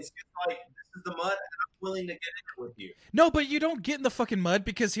that it's just like, this is the mud, and I'm willing to get in it with you. No, but you don't get in the fucking mud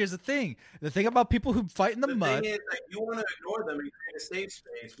because here's the thing. The thing about people who fight in the mud. The thing is that you want to ignore them and create a safe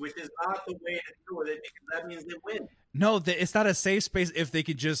space, which is not the way to deal with it because that means they win. No, it's not a safe space if they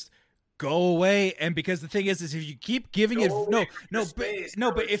could just go away. And because the thing is if you keep giving but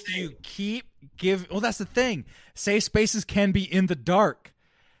if you keep giving, well, that's the thing. Safe spaces can be in the dark.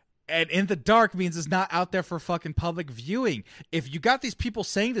 And in the dark means it's not out there for fucking public viewing. If you got these people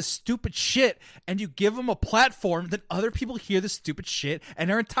saying this stupid shit and you give them a platform, then other people hear this stupid shit and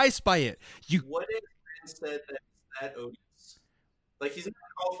are enticed by it. What if Ben said that it's that odious? Like, he's not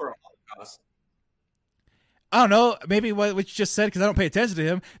called for a Holocaust. I don't know. Maybe what you just said, because I don't pay attention to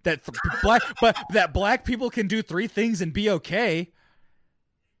him, that black people can do 3 things and be okay.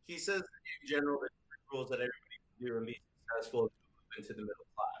 He says in general that rules that everybody can do and be successful into the middle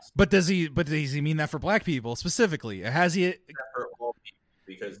class. But does he mean that for black people specifically? Has he? For all people,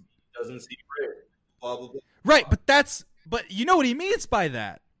 because he doesn't see red. Blah, blah, blah, right, but you know what he means by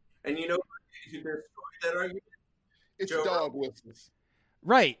that. And you know who destroyed that argument? It's dog whistles.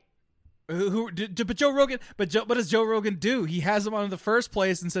 Right. But Joe Rogan. But what does Joe Rogan do? He has them on in the first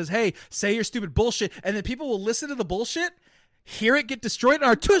place and says, "Hey, say your stupid bullshit," and then people will listen to the bullshit, hear it get destroyed, and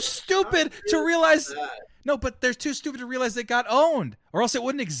are too stupid to realize. No, but they're too stupid to realize they got owned, or else it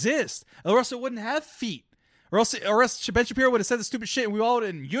wouldn't exist, or else it wouldn't have feet, or else Ben Shapiro would have said the stupid shit, and we all would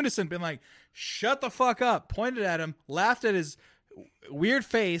in unison been like, "Shut the fuck up!" Pointed at him, laughed at his weird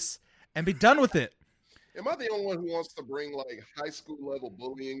face, and be done with it. Am I the only one who wants to bring like high school level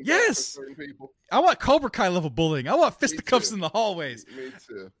bullying? Yes. For certain people. I want Cobra Kai level bullying. I want fisticuffs in the hallways. Me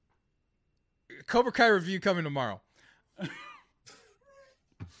too. Cobra Kai review coming tomorrow.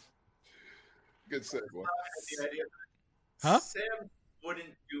 Good segue. Huh? Sam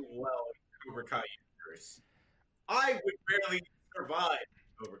wouldn't do well in Cobra Kai universe. I would barely survive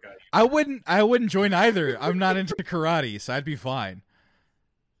Cobra Kai universe. I wouldn't join either. I'm not into karate, so I'd be fine.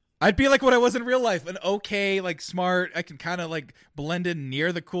 I'd be like what I was in real life, an okay, like smart. I can kind of like blend in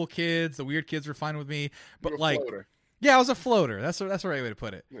near the cool kids. The weird kids were fine with me, but like, floater. Yeah, I was a floater. That's the right way to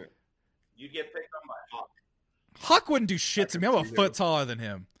put it. Yeah. You'd get picked on by Hawk. Hawk wouldn't do shit to me. I'm a foot taller than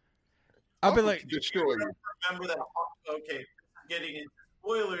him. I'd be like, destroy you. Remember that Hawk? Okay, getting into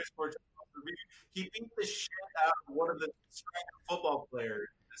spoilers for he beat the shit out of one of the football players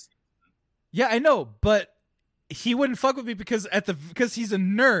this season. Yeah, I know, but he wouldn't fuck with me because he's a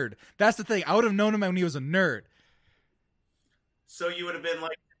nerd. That's the thing. I would have known him when he was a nerd. So you would have been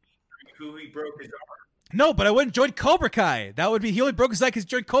like who he broke his arm. No, but I wouldn't join Cobra Kai. That would be, he only broke his leg because he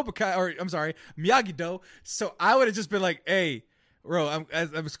joined Cobra Kai, or I'm sorry, Miyagi-Do. So I would have just been like, hey, bro,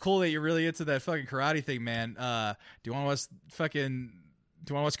 it was cool that you're really into that fucking karate thing, man. Do you want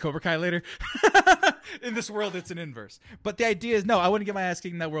to watch Cobra Kai later? In this world, it's an inverse. But the idea is, no, I wouldn't get my ass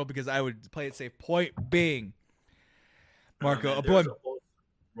kicked in that world because I would play it safe. Point being, Marco,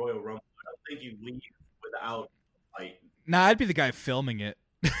 Royal Rumble. I don't think you leave without fighting. Nah, I'd be the guy filming it.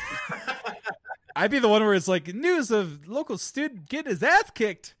 I'd be the one where it's like, news of local student getting his ass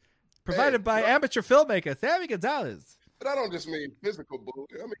kicked, provided by amateur filmmaker Sammy Gonzalez. But I don't just mean physical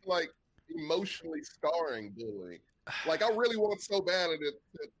bullying. I mean like emotionally scarring bullying. Like I really want so badly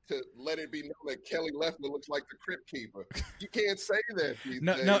to let it be known that Kelly Leffler looks like the Crypt Keeper. You can't say that these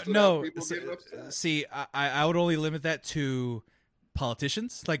days. No. See, I would only limit that to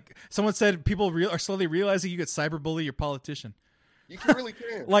politicians. Like someone said, people are slowly realizing you could cyberbully your politician. You really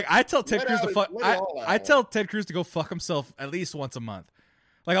can. Like I tell Ted Cruz to fuck. I tell Ted Cruz to go fuck himself at least once a month.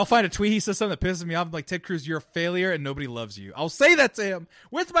 Like I'll find a tweet he says something that pisses me off. I'm like, Ted Cruz, you're a failure and nobody loves you. I'll say that to him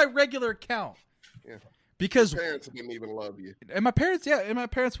with my regular account. Yeah. Because your parents didn't even love you. And my parents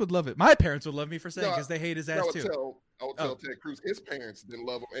would love it. My parents would love me for saying because they hate his ass too. I would tell Ted Cruz his parents didn't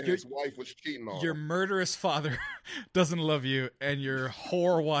love him and his wife was cheating on him. Your murderous father doesn't love you and your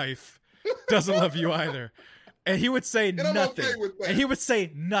whore wife doesn't love you either. And he would say nothing. Okay with that. And he would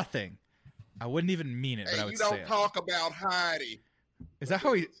say nothing. I wouldn't even mean it, but I would say it. You don't talk about Heidi. Is that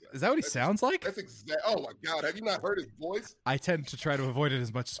what he sounds like? That's exactly. Oh my God! Have you not heard his voice? I tend to try to avoid it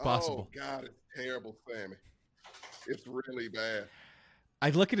as much as possible. Oh God, it's terrible, Sammy. It's really bad. I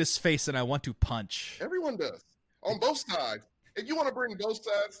look at his face and I want to punch. Everyone does on both sides. If you want to bring both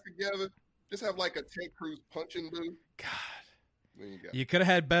sides together, just have like a Ted Cruz punching booth. God, you could have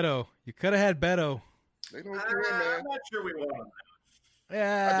had Beto. They don't care, man. I'm not sure we want him.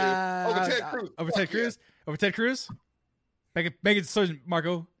 Yeah. Over Ted Cruz. Over Ted Cruz? Over Ted Cruz? Make a decision,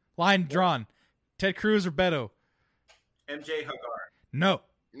 Marco. Line drawn. Ted Cruz or Beto? MJ Hagar. No.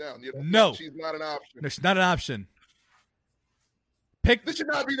 No. She's not an option. No, she's not an option. This should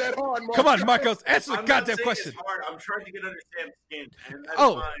not be that hard, Marco. Come on, Marcos. Answer the goddamn question. It's hard. I'm trying to get under Sam's skin.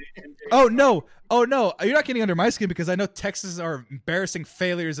 No. You're not getting under my skin because I know Texas are embarrassing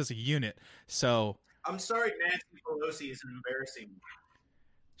failures as a unit. So I'm sorry, Nancy Pelosi is embarrassing.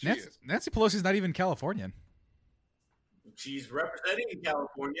 Nancy Pelosi's not even Californian. She's representing in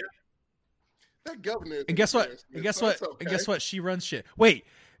California. That governor. And guess what? And guess what? She runs shit. Wait,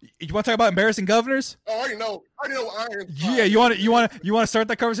 you want to talk about embarrassing governors? Oh, I already know Iron. Yeah, you want to start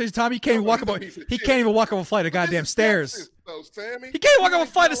that conversation, Tommy? He can't even walk up. He can't even walk up a flight of goddamn stairs. He can't walk up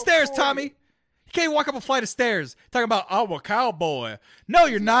a flight of stairs, Tommy. He can't walk up a flight of stairs. Talking about I'm a cowboy. No,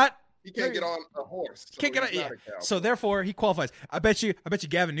 you're not. He can't get on a horse. So therefore, he qualifies. I bet you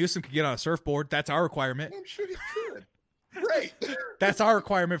Gavin Newsom could get on a surfboard. That's our requirement. I'm sure he could. Great. That's our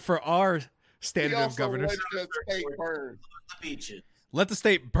requirement for our standard of governors. Let the state burn. Let the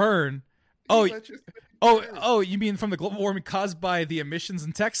state burn. Oh, you mean from the global warming caused by the emissions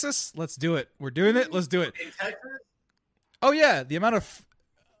in Texas? Let's do it. We're doing it. Let's do it. In Texas? Oh yeah, the amount of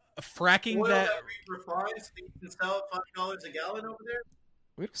fracking oil that we refine, so you can sell at $5 a gallon over there.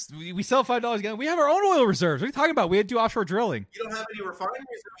 We sell $5 a gallon. We have our own oil reserves. What are you talking about? We do offshore drilling. You don't have any refineries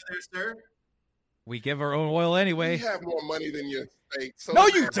over there, sir. We give our own oil anyway. We have more money than your state. So no,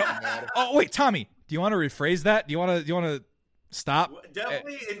 you don't. Oh, wait, Tommy. Do you want to rephrase that? Do you want to stop?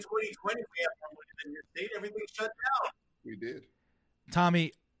 Definitely in 2020, we have more money than your state. Everything's shut down. We did.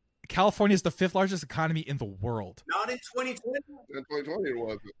 Tommy, California is the 5th largest economy in the world. Not in 2020. In 2020, it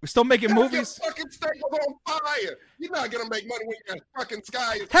wasn't. We're still making movies. Your fucking state was on fire. You're not gonna make money when your fucking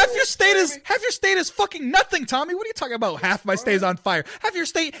sky is. Half your state is fucking nothing, Tommy. What are you talking about? Half my state is on fire. Half your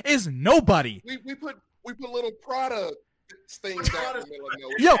state is nobody. We put little Prada things out in the middle of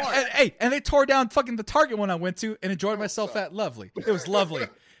nowhere. Yo, and they tore down fucking the Target one I went to and enjoyed myself at lovely. It was lovely.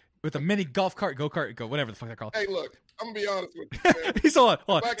 With a mini golf cart, go-kart, whatever the fuck they're called. Hey, look, I'm gonna be honest with you, man. He's hold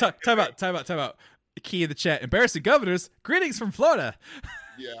on. Time out. Key in the chat. Embarrassing governors. Greetings from Florida.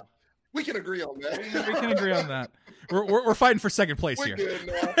 Yeah, we can agree on that. We can agree on that. We're fighting for second place We're here. good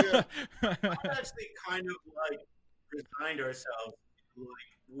now. Yeah. I've actually kind of like resigned ourselves. Like,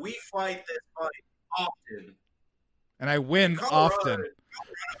 we fight this fight often, and I win often. Colorado's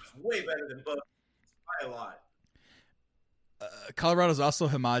way better than both by a lot. Colorado's also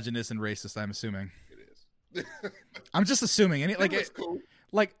homogenous and racist, I'm assuming. It is. I'm just assuming. Cool.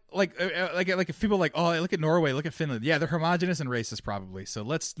 Like if people are like, oh, look at Norway, look at Finland. Yeah, they're homogenous and racist probably. So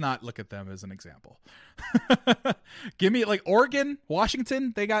let's not look at them as an example. Give me like Oregon,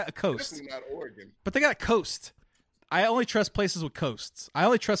 Washington, they got a coast. Definitely not Oregon. But they got a coast. I only trust places with coasts. I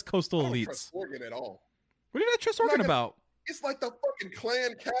only trust coastal I don't elites. trust Oregon at all. What do you not trust Oregon about? It's like the fucking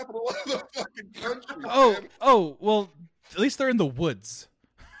clan capital of the fucking country. Oh, well, at least they're in the woods.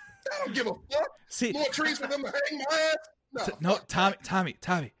 I don't give a fuck. See, more trees for them to hang my ass. No, Tommy.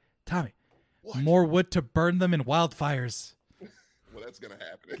 What? More wood to burn them in wildfires. Well, that's gonna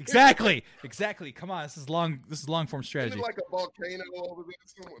happen. Exactly. Come on, this is long form strategy. Is it like a volcano over there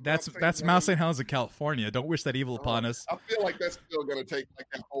somewhere? That's Mount St. Helens in California. Don't wish that evil upon us. I feel like that's still gonna take like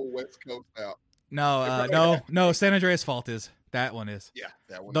that whole West Coast out. No. San Andreas Fault is that one is. Yeah,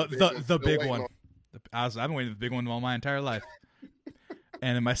 that one. The big one. I've been waiting for the big one all my entire life.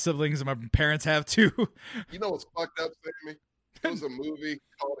 And my siblings and my parents have too. You know what's fucked up, Sammy? There was a movie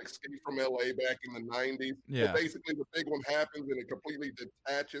called Escape from LA back in the 90s. Yeah. So basically, the big one happens and it completely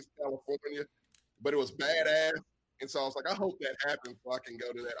detaches California, but it was badass. And so I was like, I hope that happens so I can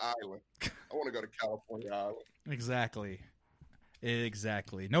go to that island. I want to go to California Island. Exactly.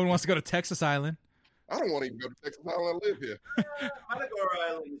 No one wants to go to Texas Island. I don't want to even go to Texas Island. I live here. Matagorda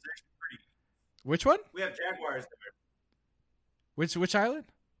Island is actually pretty. Which one? We have jaguars there. Which island?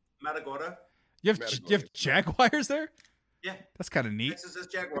 Matagorda. You have jaguars there? Yeah. That's kind of neat. Texas has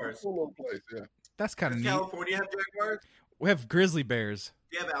jaguars. Cool little place, yeah. That's kind of neat. California have jaguars? We have grizzly bears.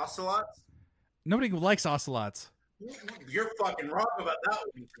 Do you have ocelots? Nobody likes ocelots. You're fucking wrong about that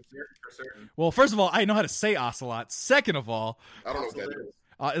one for certain. Well, first of all, I know how to say ocelots. Second of all, I don't know what that is.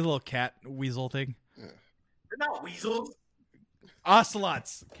 A little cat weasel thing. Yeah. They're not weasels.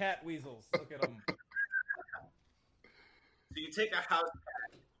 Ocelots. Cat weasels. Look at them. So you take a house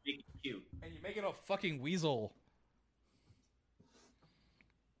cat, make it cute, and you make it a fucking weasel.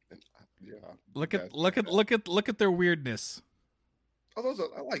 Yeah. Look at their weirdness.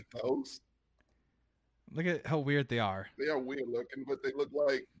 Oh, I like those. Look at how weird they are. They are weird looking, but they look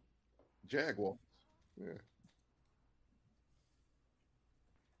like jaguar. Yeah.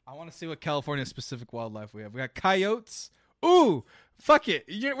 I want to see what California specific wildlife we have. We got coyotes. Ooh, fuck it.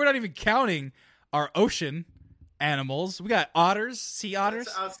 We're not even counting our ocean animals. We got otters, sea otters.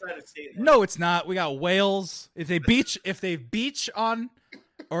 That's outside of state. No, it's not. We got whales. If they beach on,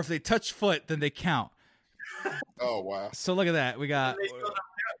 or if they touch foot, then they count. Oh wow! So look at that. We got.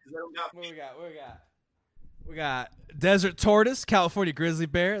 What we got desert tortoise, California grizzly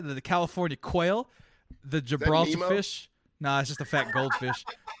bear, the California quail, the Gibraltar fish. Nah, it's just a fat goldfish.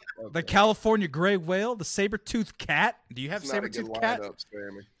 Okay. The California gray whale, the saber-toothed cat. Do you have saber-toothed cat?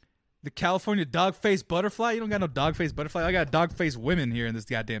 The California dog-faced butterfly. You don't got no dog-faced butterfly. I got dog-faced women here in this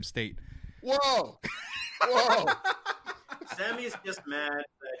goddamn state. Whoa! Sammy is just mad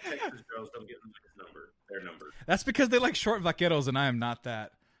that Texas girls don't get their number. That's because they like short vaqueros, and I am not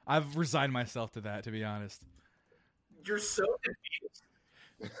that. I've resigned myself to that, to be honest. You're so confused.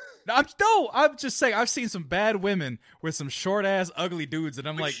 I'm just saying I've seen some bad women with some short ass ugly dudes, and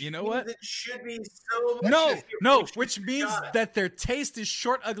I'm like, you know what? It should be so much. No, which means that their taste is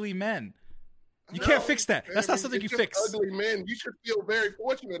short ugly men. You can't fix that. That's not something you fix. Ugly men. You should feel very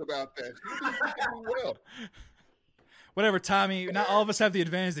fortunate about that. Well. Whatever, Tommy. Not all of us have the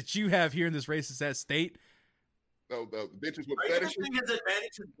advantage that you have here in this racist ass state. No, the bitches with fetishes. Are you his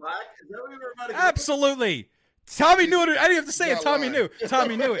advantage is black? Is that what we were about to go? Absolutely. Tommy knew it. I didn't have to say it. Tommy knew.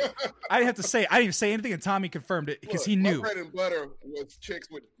 Tommy knew it. I didn't have to say it. I didn't even say anything, and Tommy confirmed it because he knew. My bread and butter was chicks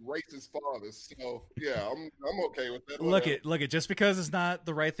with racist fathers. So yeah, I'm okay with that. Look it. Just because it's not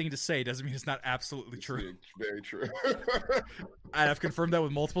the right thing to say doesn't mean it's not absolutely true. Very true. I have confirmed that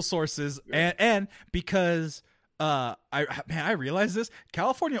with multiple sources, and because I realized this.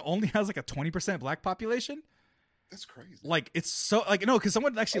 California only has like a 20% black population. That's crazy. Like it's so like no, because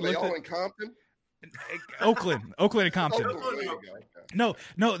someone actually Are they looked all at in Compton? Oakland and Compton. Oakland, there you go. Okay.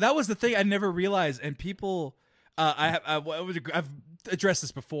 No, that was the thing I never realized. And people, I've addressed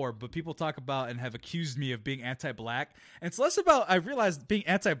this before, but people talk about and have accused me of being anti-black. And it's less about, I realized being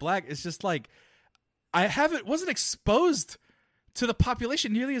anti-black is just like, wasn't exposed to the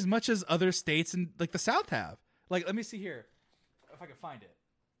population nearly as much as other states and like the South have. Like, let me see here if I can find it.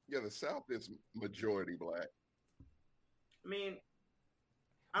 Yeah, the South is majority black. I mean,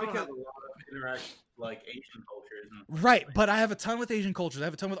 I don't have a lot of interaction with, like, Asian cultures. Right, but I have a ton with Asian cultures. I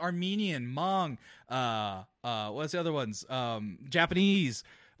have a ton with Armenian, Hmong, what's the other ones? Japanese,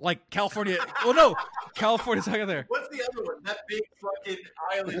 like California. Well, no, California's out there. What's the other one? That big fucking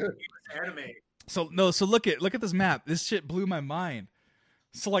island that was anime. So look at this map. This shit blew my mind.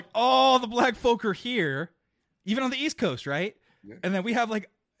 So like all the black folk are here, even on the East Coast, right? Yeah. And then we have like,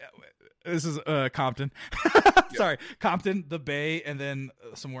 this is Compton. Sorry, Compton, the Bay, and then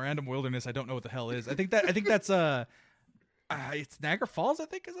some random wilderness. I don't know what the hell is. I think that's it's Niagara Falls. I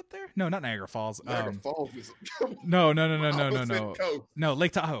think is up there. No, not Niagara Falls. Niagara Falls is no. No,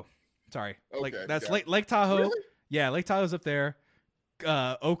 Lake Tahoe. Sorry, okay, that's Lake Tahoe. Really? Yeah, Lake Tahoe's up there.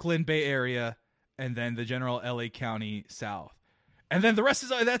 Oakland, Bay Area, and then the general LA County South. And then the rest is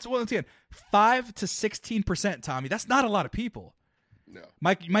that's once again 5 to 16%. Tommy, that's not a lot of people. No,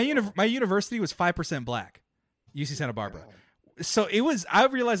 my university was 5% black, UC Santa Barbara. So it was. I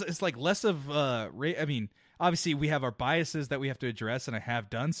realized it's like less of I mean, obviously we have our biases that we have to address, and I have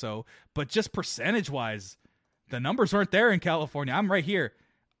done so. But just percentage wise, the numbers aren't there in California. I'm right here.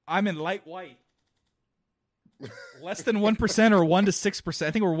 I'm in light white. Less than 1% or 1 to 6%.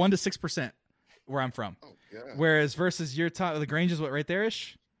 I think we're 1 to 6% where I'm from. Oh, yeah. Whereas versus your the Grange is what right there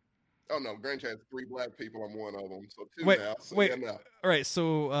ish. Oh no, Grange has 3 black people. I'm one of them, so 2 wait, now. So wait, yeah, no. All right,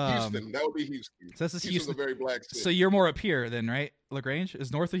 so Houston, that would be Houston. So that's Houston's Houston. a very black city. So you're more up here then, right? LaGrange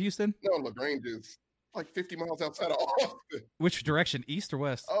is north of Houston. No, LaGrange is like 50 miles outside of Austin. Which direction, east or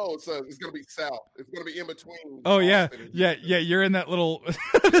west? Oh, so it's gonna be south. It's gonna be in between. Oh Austin yeah. You're in that little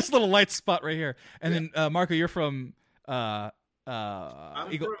this little light spot right here. And then Marco, you're from I'm from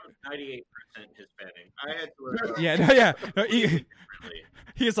 98% Hispanic. I had to. No,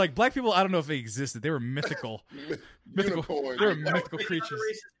 he is like black people. I don't know if they existed. They were mythical. Mythical. They were mythical creatures.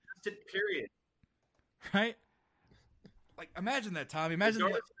 Period. Right? Like imagine that, Tommy.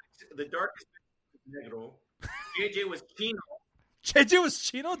 Imagine the darkest negro. JJ was Chino. JJ was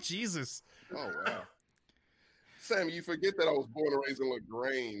Chino. Jesus. Oh wow. Sam, you forget that I was born and raised in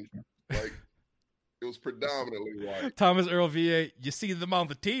LaGrange. Like it was predominantly white. Thomas Earl VA. You see them on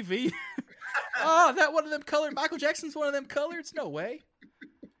the TV. Oh, that one of them colored. Michael Jackson's one of them coloreds? No way.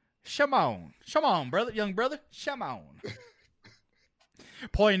 Come on, brother, young brother. Come on.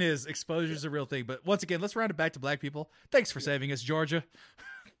 Point is, exposure is a real thing. But once again, let's round it back to black people. Thanks for saving us, Georgia.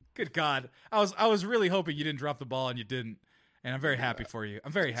 Good God, I was really hoping you didn't drop the ball, and you didn't. And I'm very happy for you.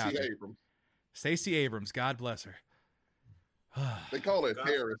 I'm very happy. Stacey Abrams, God bless her. They call it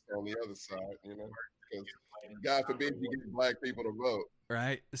terrorist on the other side, you know. Because God forbid you get black people to vote.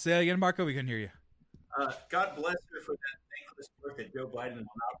 Right. Say that again, Marco. We couldn't hear you. God bless her for that thankless work that Joe Biden will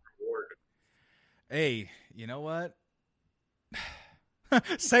not reward. Hey, you know what?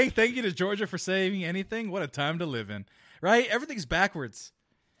 Saying thank you to Georgia for saving anything. What a time to live in, right? Everything's backwards.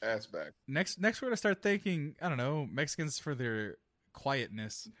 Ass back. Next, we're gonna start thanking I don't know Mexicans for their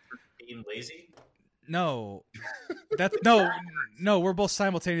quietness. For being lazy. No, that's no. We're both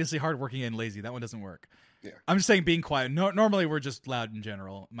simultaneously hardworking and lazy. That one doesn't work. Yeah. I'm just saying being quiet. Normally we're just loud in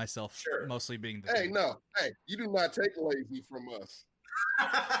general. Myself, mostly being the. Hey, no. Hey, you do not take lazy from us.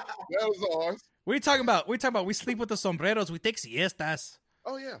 That was ours. What are you talking about? We sleep with the sombreros. We take siestas.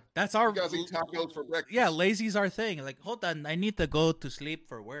 Oh yeah, that's our. You guys eat tacos for breakfast. Yeah, lazy's our thing. Like, hold on, I need to go to sleep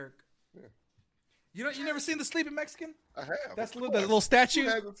for work. Yeah. You never seen the Sleeping Mexican? I have. That's that little statue.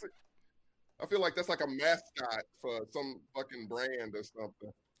 I feel like that's like a mascot for some fucking brand or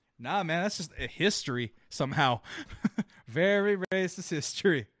something. Nah, man, that's just a history somehow. Very racist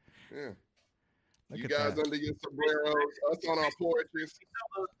history. Yeah. Look you guys that. Under your sombreros, us on our porches. We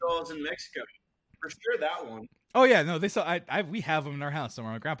saw those dolls in Mexico. For sure, that one. Oh yeah, no, they saw. We have them in our house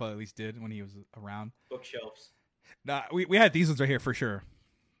somewhere. My grandpa at least did when he was around. Bookshelves. Nah, we had these ones right here for sure.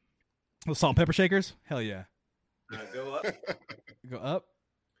 Those salt and pepper shakers. Hell yeah. Go up. Go up.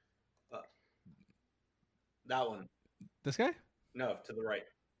 That one. This guy? No, to the right.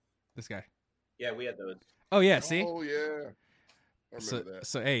 This guy. Yeah, we had those. Oh yeah, see? Oh yeah. I remember that.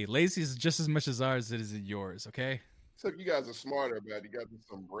 So hey, lazy is just as much as ours as it is yours, okay? Except you guys are smarter about it. You got the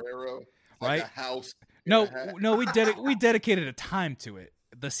sombrero. It's right? like a house No, we dedicated a time to it.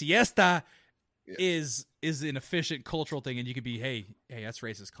 The siesta is an efficient cultural thing, and you could be, hey, that's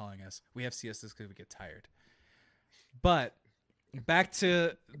racist calling us. We have siestas because we get tired. But back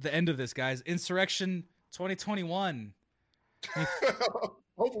to the end of this, guys. Insurrection 2021.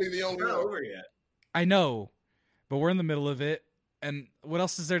 Hopefully the only one over yet. I know, but we're in the middle of it. And what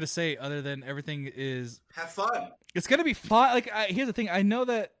else is there to say other than everything is... Have fun. It's going to be fine. Like, here's the thing. I know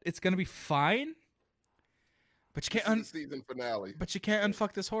that it's going to be fine, but you can't... season finale. But you can't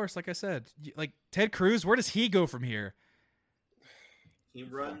unfuck this horse, like I said. Like, Ted Cruz, where does he go from here? He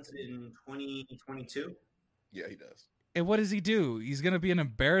runs in 2022. Yeah, he does. And what does he do? He's going to be an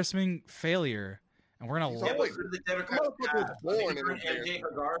embarrassing failure. And we're going to... Yeah, but for the Democrats, MJ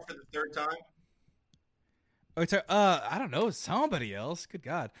Hagar for the third time? I don't know, somebody else. Good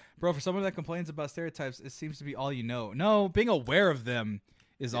God. Bro, for someone that complains about stereotypes, it seems to be all you know. No, being aware of them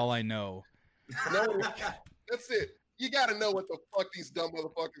is all I know. No, that's it. You got to know what the fuck these dumb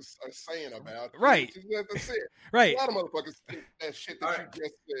motherfuckers are saying about. Right. That's it. Right. A lot of motherfuckers think that shit that you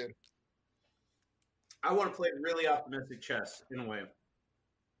just said. I want to play really optimistic chess, in a way. You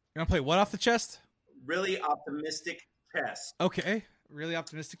want to play what off the chest? Really optimistic chess. Okay. Really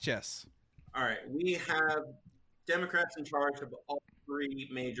optimistic chess. All right, we have Democrats in charge of all three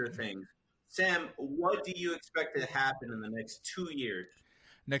major things. Sam, what do you expect to happen in the next 2 years?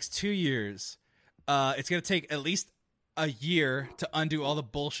 Next 2 years, it's going to take at least a year to undo all the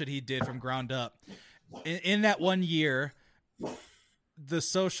bullshit he did from ground up. In that 1 year, the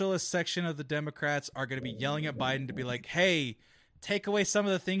socialist section of the Democrats are going to be yelling at Biden to be like, hey, take away some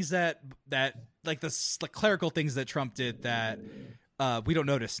of the things that like the clerical things that Trump did that we don't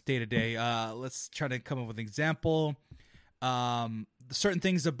notice day to day. Let's try to come up with an example. Certain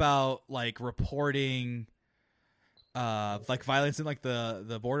things about like reporting, like violence in like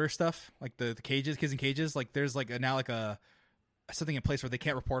the border stuff, like the cages, kids in cages. Like there's like now like something in place where they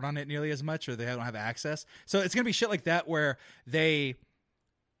can't report on it nearly as much, or they don't have access. So it's gonna be shit like that where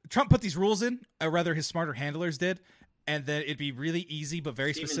Trump put these rules in, or rather his smarter handlers did, and then it'd be really easy but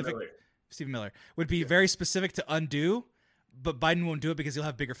very specific. Stephen Miller would be very specific to undo. But Biden won't do it because he'll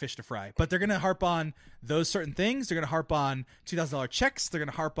have bigger fish to fry. But they're going to harp on those certain things. They're going to harp on $2,000 checks. They're going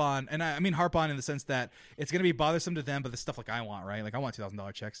to harp on, and I mean harp on in the sense that it's going to be bothersome to them, but the stuff like I want, right? Like I want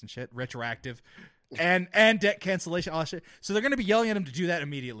 $2,000 checks and shit, retroactive, and debt cancellation, all that shit. So they're going to be yelling at him to do that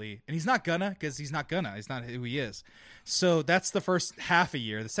immediately. And he's not gonna, because he's not who he is. So that's the first half a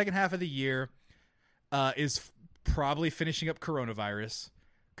year. The second half of the year is probably finishing up coronavirus.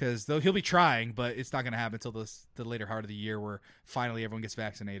 Because though he'll be trying, but it's not going to happen until the later part of the year where finally everyone gets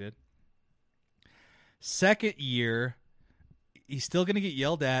vaccinated. Second year, he's still going to get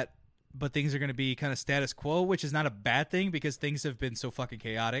yelled at, but things are going to be kind of status quo, which is not a bad thing because things have been so fucking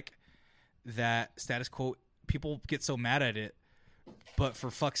chaotic that status quo, people get so mad at it. But for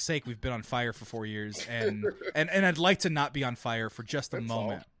fuck's sake, we've been on fire for 4 years, and I'd like to not be on fire for just a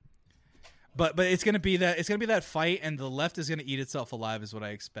moment. But it's gonna be that fight, and the left is gonna eat itself alive, is what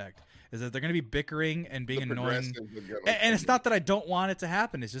I expect. Is that they're gonna be bickering and being annoying, and it's not that I don't want it to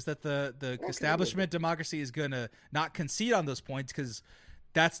happen. It's just that the establishment democracy is gonna not concede on those points because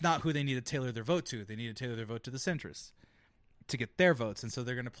that's not who they need to tailor their vote to. They need to tailor their vote to the centrists to get their votes, and so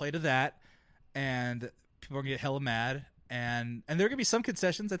they're gonna play to that, and people are gonna get hella mad, and there are gonna be some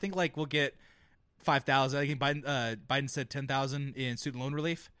concessions. I think like we'll get 5,000. I think Biden said 10,000 in student loan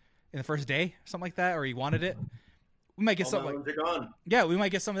relief in the first day, something like that, or he wanted it. We might get something like gone. Yeah, we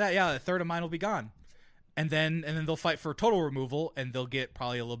might get some of that. Yeah, a third of mine will be gone. And then they'll fight for total removal, and they'll get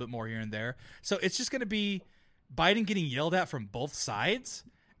probably a little bit more here and there. So it's just going to be Biden getting yelled at from both sides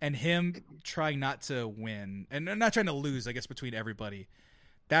and him trying not to win and not trying to lose, I guess, between everybody.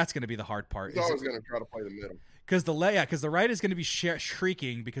 That's going to be the hard part. He's always going to try to play the middle. Because the right is going to be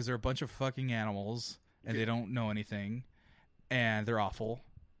shrieking because they're a bunch of fucking animals and they don't know anything and they're awful.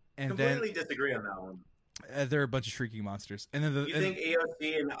 And completely disagree on that one. They're a bunch of shrieking monsters. And then you think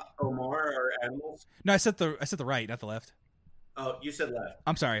AOC and Omar are animals? No, I said the right, not the left. Oh, you said left.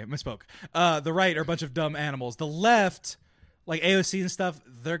 I'm sorry, I misspoke. The right are a bunch of dumb animals. The left, like AOC and stuff,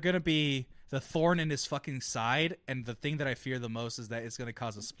 they're gonna be the thorn in his fucking side. And the thing that I fear the most is that it's gonna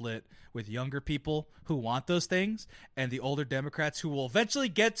cause a split with younger people who want those things and the older Democrats who will eventually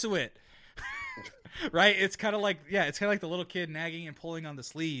get to it. Right? It's kind of like the little kid nagging and pulling on the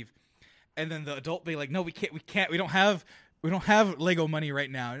sleeve, and then the adult be like, "No, we can't. We don't have Lego money right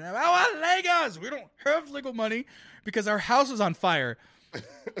now. I want Legos. We don't have Lego money because our house is on fire."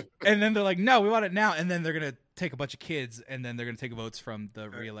 And then they're like, "No, we want it now." And then they're gonna take a bunch of kids, and then they're gonna take votes from the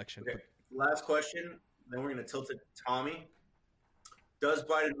re-election. Okay. Last question. Then we're gonna tilt it to Tommy. Does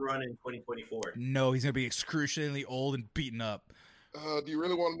Biden run in 2024? No, he's gonna be excruciatingly old and beaten up. Do you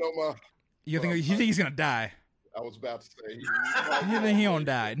really want to know my? You think he's gonna die? I was about to say. You think he won't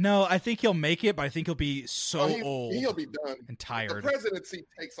die? No, I think he'll make it, but I think he'll be old. He'll be done and tired. The presidency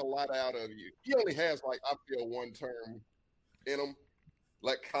takes a lot out of you. He only has I feel one term in him.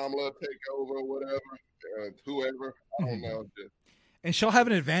 Let Kamala take over or whatever, whoever. I don't know. And she'll have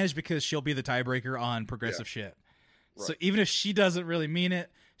an advantage because she'll be the tiebreaker on progressive shit. Right. So even if she doesn't really mean it,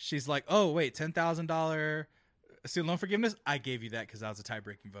 she's like, "Oh wait, $10,000 student loan forgiveness. I gave you that because that was a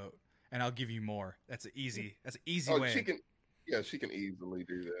tie-breaking vote, and I'll give you more." That's an easy way. She can easily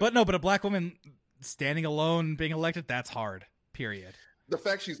do that. But a black woman standing alone being elected, that's hard. Period. The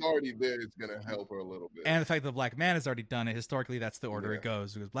fact she's already there is going to help her a little bit. And the fact that the black man has already done it, historically, that's the order it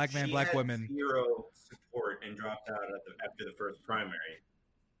goes. Because black man, black women. Zero support and dropped out after the first primary.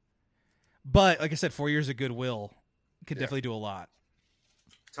 But, like I said, 4 years of goodwill could definitely do a lot.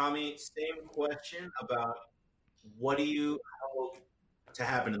 Tommy, same question about what do you hope to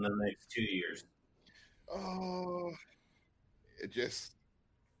happen in the next 2 years? I just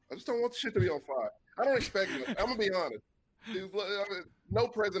don't want shit to be on fire. I don't expect it. I'm going to be honest. Dude, no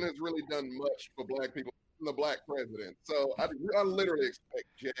president has really done much for black people than the black president. So I literally expect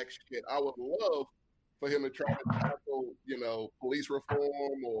jack shit. I would love for him to try to tackle, police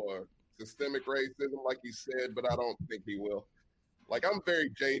reform or systemic racism, like he said, but I don't think he will. I'm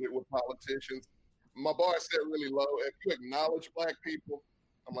very jaded with politicians. My bar set really low. If you acknowledge black people,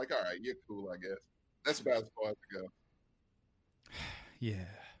 I'm like, all right, you're cool, I guess. That's about as far as I go. Yeah.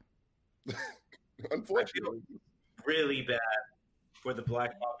 Unfortunately. Really bad for the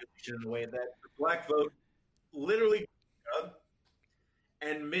black population in the way that the black vote literally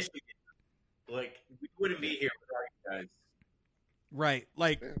and Michigan, we wouldn't be here without you guys. Right.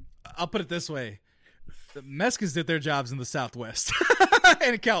 I'll put it this way. The Mexicans did their jobs in the Southwest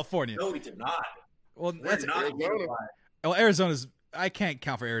and in California. No, we did not. Well, that's not Arizona. Well, Arizona's, I can't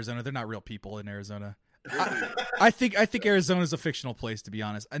count for Arizona. They're not real people in Arizona. I think Arizona's a fictional place, to be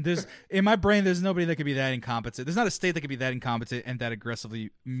honest. And in my brain, there's nobody that could be that incompetent. There's not a state that could be that incompetent and that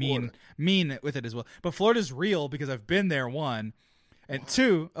aggressively mean with it as well. But Florida's real because I've been there, one, and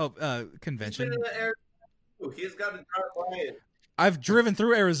two, convention. He's got to drive by it. I've driven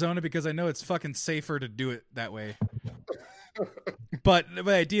through Arizona because I know it's fucking safer to do it that way. But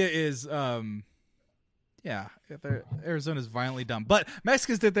the idea is, Arizona's violently dumb. But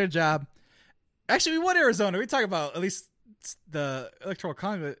Mexicans did their job. Actually, we won Arizona. We talk about at least the electoral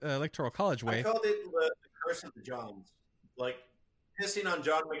college way. I called it the curse of the Johns. Pissing on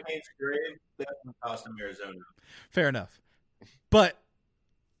John McCain's grave, definitely cost him Arizona. Fair enough.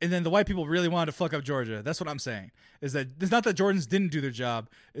 And then the white people really wanted to fuck up Georgia. That's what I'm saying. Is that it's not that Jordans didn't do their job.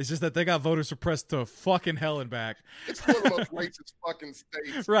 It's just that they got voters suppressed to fucking hell and back. It's one of the most racist fucking states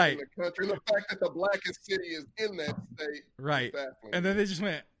in the country. And the fact that the blackest city is in that state. Right. And then they just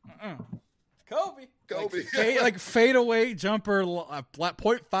went, Kobe. Like fade away jumper,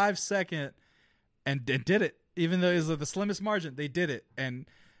 0.5 second, and did it. Even though it was the slimmest margin, they did it. And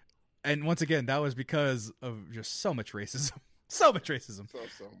once again, that was because of just so much racism. So much racism. So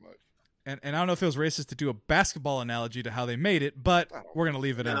much. And I don't know if it was racist to do a basketball analogy to how they made it, but we're going to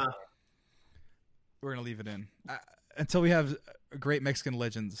leave it in. We're going to leave it in. Until we have great Mexican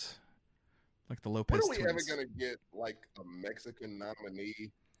legends like the Lopez twins. When are we ever going to get a Mexican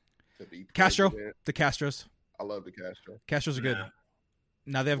nominee to be Castro? president? The Castros. I love the Castro. Castros are good.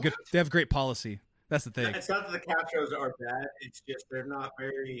 Now they have great policy. That's the thing. It's not that the Castros are bad. It's just they're not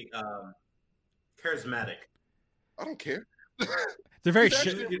very charismatic. I don't care. They're very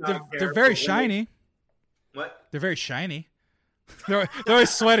they're very shiny. What? They're very shiny. They're always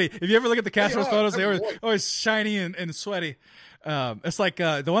sweaty. If you ever look at the Castro photos, they're always shiny and sweaty. It's like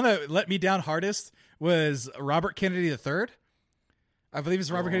the one that let me down hardest was Robert Kennedy III. I believe it's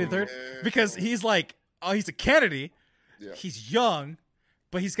Robert Kennedy III because he's he's a Kennedy. Yeah. He's young,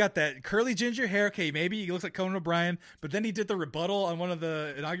 but he's got that curly ginger hair. Okay, maybe he looks like Conan O'Brien, but then he did the rebuttal on one of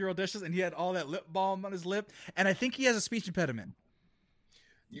the inaugural dishes, and he had all that lip balm on his lip, and I think he has a speech impediment.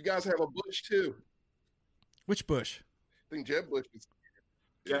 You guys have a Bush, too. Which Bush? I think Jeb Bush is...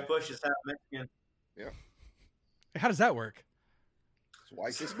 Jeb Bush is half Mexican. Yeah. How does that work? It's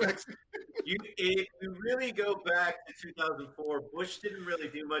white is Mexican. If you really go back to 2004, Bush didn't really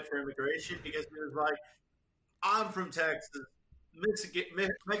do much for immigration because he was like, I'm from Texas.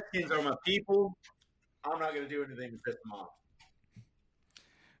 Mexicans are my people. I'm not going to do anything to piss them off.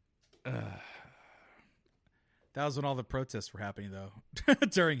 That was when all the protests were happening, though.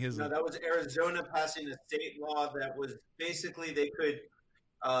 During his... No, that was Arizona passing a state law that was basically they could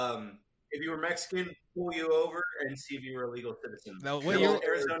if you were Mexican, pull you over and see if you were a legal citizen. No,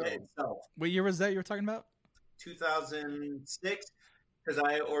 Arizona itself. What year was that you were talking about? 2006, because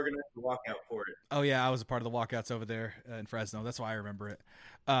I organized the walkout for it. Oh yeah, I was a part of the walkouts over there in Fresno. That's why I remember it.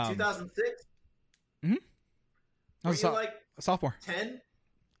 2006. Mm-hmm. I was a sophomore. 10.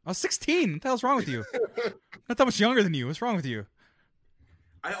 I was 16. What the hell's wrong with you? Not that much younger than you. What's wrong with you?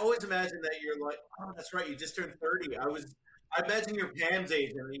 I always imagine that you're like, oh, that's right, you just turned 30. I imagine you're Pam's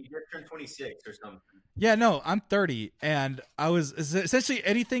age and you just turned 26 or something. Yeah, no, I'm 30, and I was essentially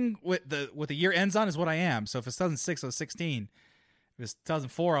anything with the year ends on is what I am. So if it's 2006, I was 16. If it was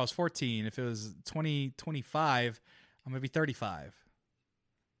 2004, I was 14. If it was 2025, I'm gonna be 35.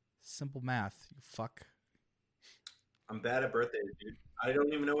 Simple math, you fuck. I'm bad at birthdays, dude. I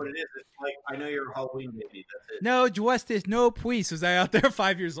don't even know what it is. It's like, I know you're a Halloween baby. That's it. No, justice, no puis. Was I out there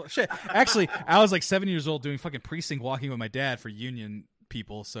 5 years old? Shit. Actually, I was like 7 years old doing fucking precinct walking with my dad for union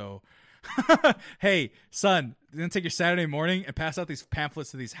people. So, hey, son, you're going to take your Saturday morning and pass out these pamphlets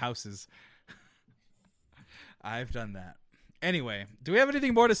to these houses. I've done that. Anyway, do we have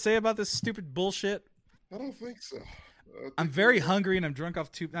anything more to say about this stupid bullshit? I don't think so. I'm very hungry and I'm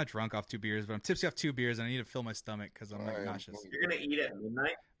not drunk off 2 beers, but I'm tipsy off 2 beers and I need to fill my stomach because I'm like nauseous. You're going to eat at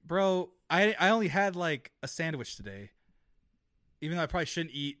midnight? Bro, I only had like a sandwich today. Even though I probably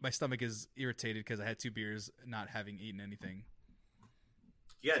shouldn't eat, my stomach is irritated because I had 2 beers not having eaten anything.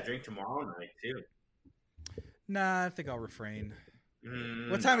 You gotta drink tomorrow night too. Nah, I think I'll refrain.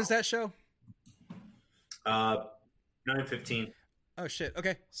 What time is that show? 9:15. Oh shit.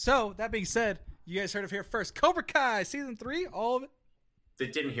 Okay. So that being said, you guys heard of here first. Cobra Kai season 3, all of it. They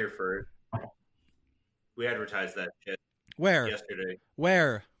didn't hear first. We advertised that shit. Where? Yesterday.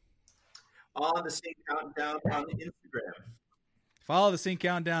 Where? On the Sync Countdown on Instagram. Follow the Sync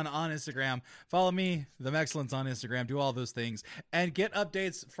Countdown on Instagram. Follow me, The Excellence, on Instagram. Do all those things and get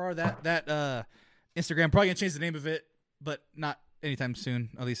updates for that Instagram. Probably gonna change the name of it, but not anytime soon.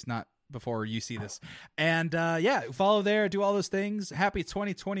 At least not before you see this. And yeah, follow there. Do all those things. Happy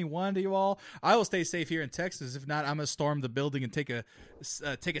 2021 to you all. I will stay safe here in Texas. If not, I'm gonna storm the building and take a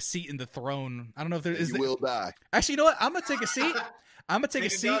seat in the throne. I don't know if there is. You will die. Actually, you know what? I'm gonna take a seat. I'm gonna take a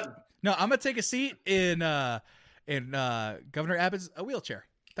seat. No, I'm gonna take a seat in Governor Abbott's wheelchair.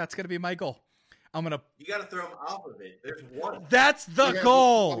 That's gonna be my goal. You gotta throw him off of it. There's one. That's the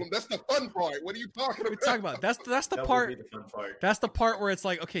goal. That's the fun part. What are you talking about? That's the part. Would be the fun part. That's the part where it's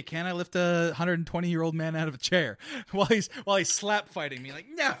like, okay, can I lift a 120-year-old man out of a chair while he's slap fighting me? Like,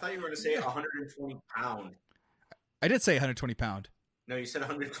 no. I thought you were going to say 120 pound. I did say 120 pound. No, you said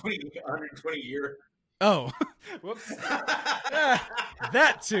 120 year. Oh, whoops.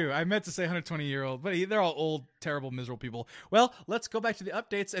 That too. I meant to say 120-year-old, but they're all old, terrible, miserable people. Well, let's go back to the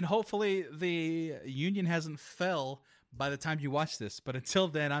updates, and hopefully the union hasn't fell by the time you watch this. But until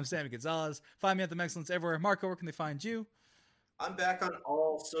then, I'm Sammy Gonzalez. Find me at The Excellence everywhere. Marco, where can they find you? I'm back on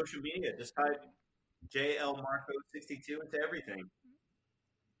all social media. Just type JLMarco62 into everything.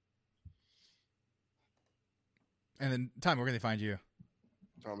 And then, Tom, where can they find you?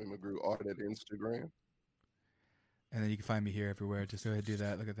 Tommy McGrew art at Instagram. And then you can find me here everywhere. Just go ahead and do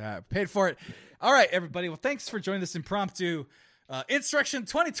that. Look at that. Paid for it. All right, everybody. Well, thanks for joining this impromptu Insurrection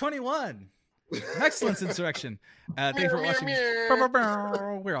 2021. Excellence Insurrection. Thanks for watching.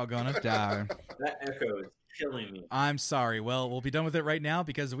 We're all going to die. That echo is killing me. I'm sorry. Well, we'll be done with it right now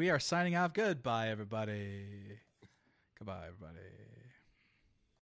because we are signing off. Goodbye, everybody. Goodbye, everybody.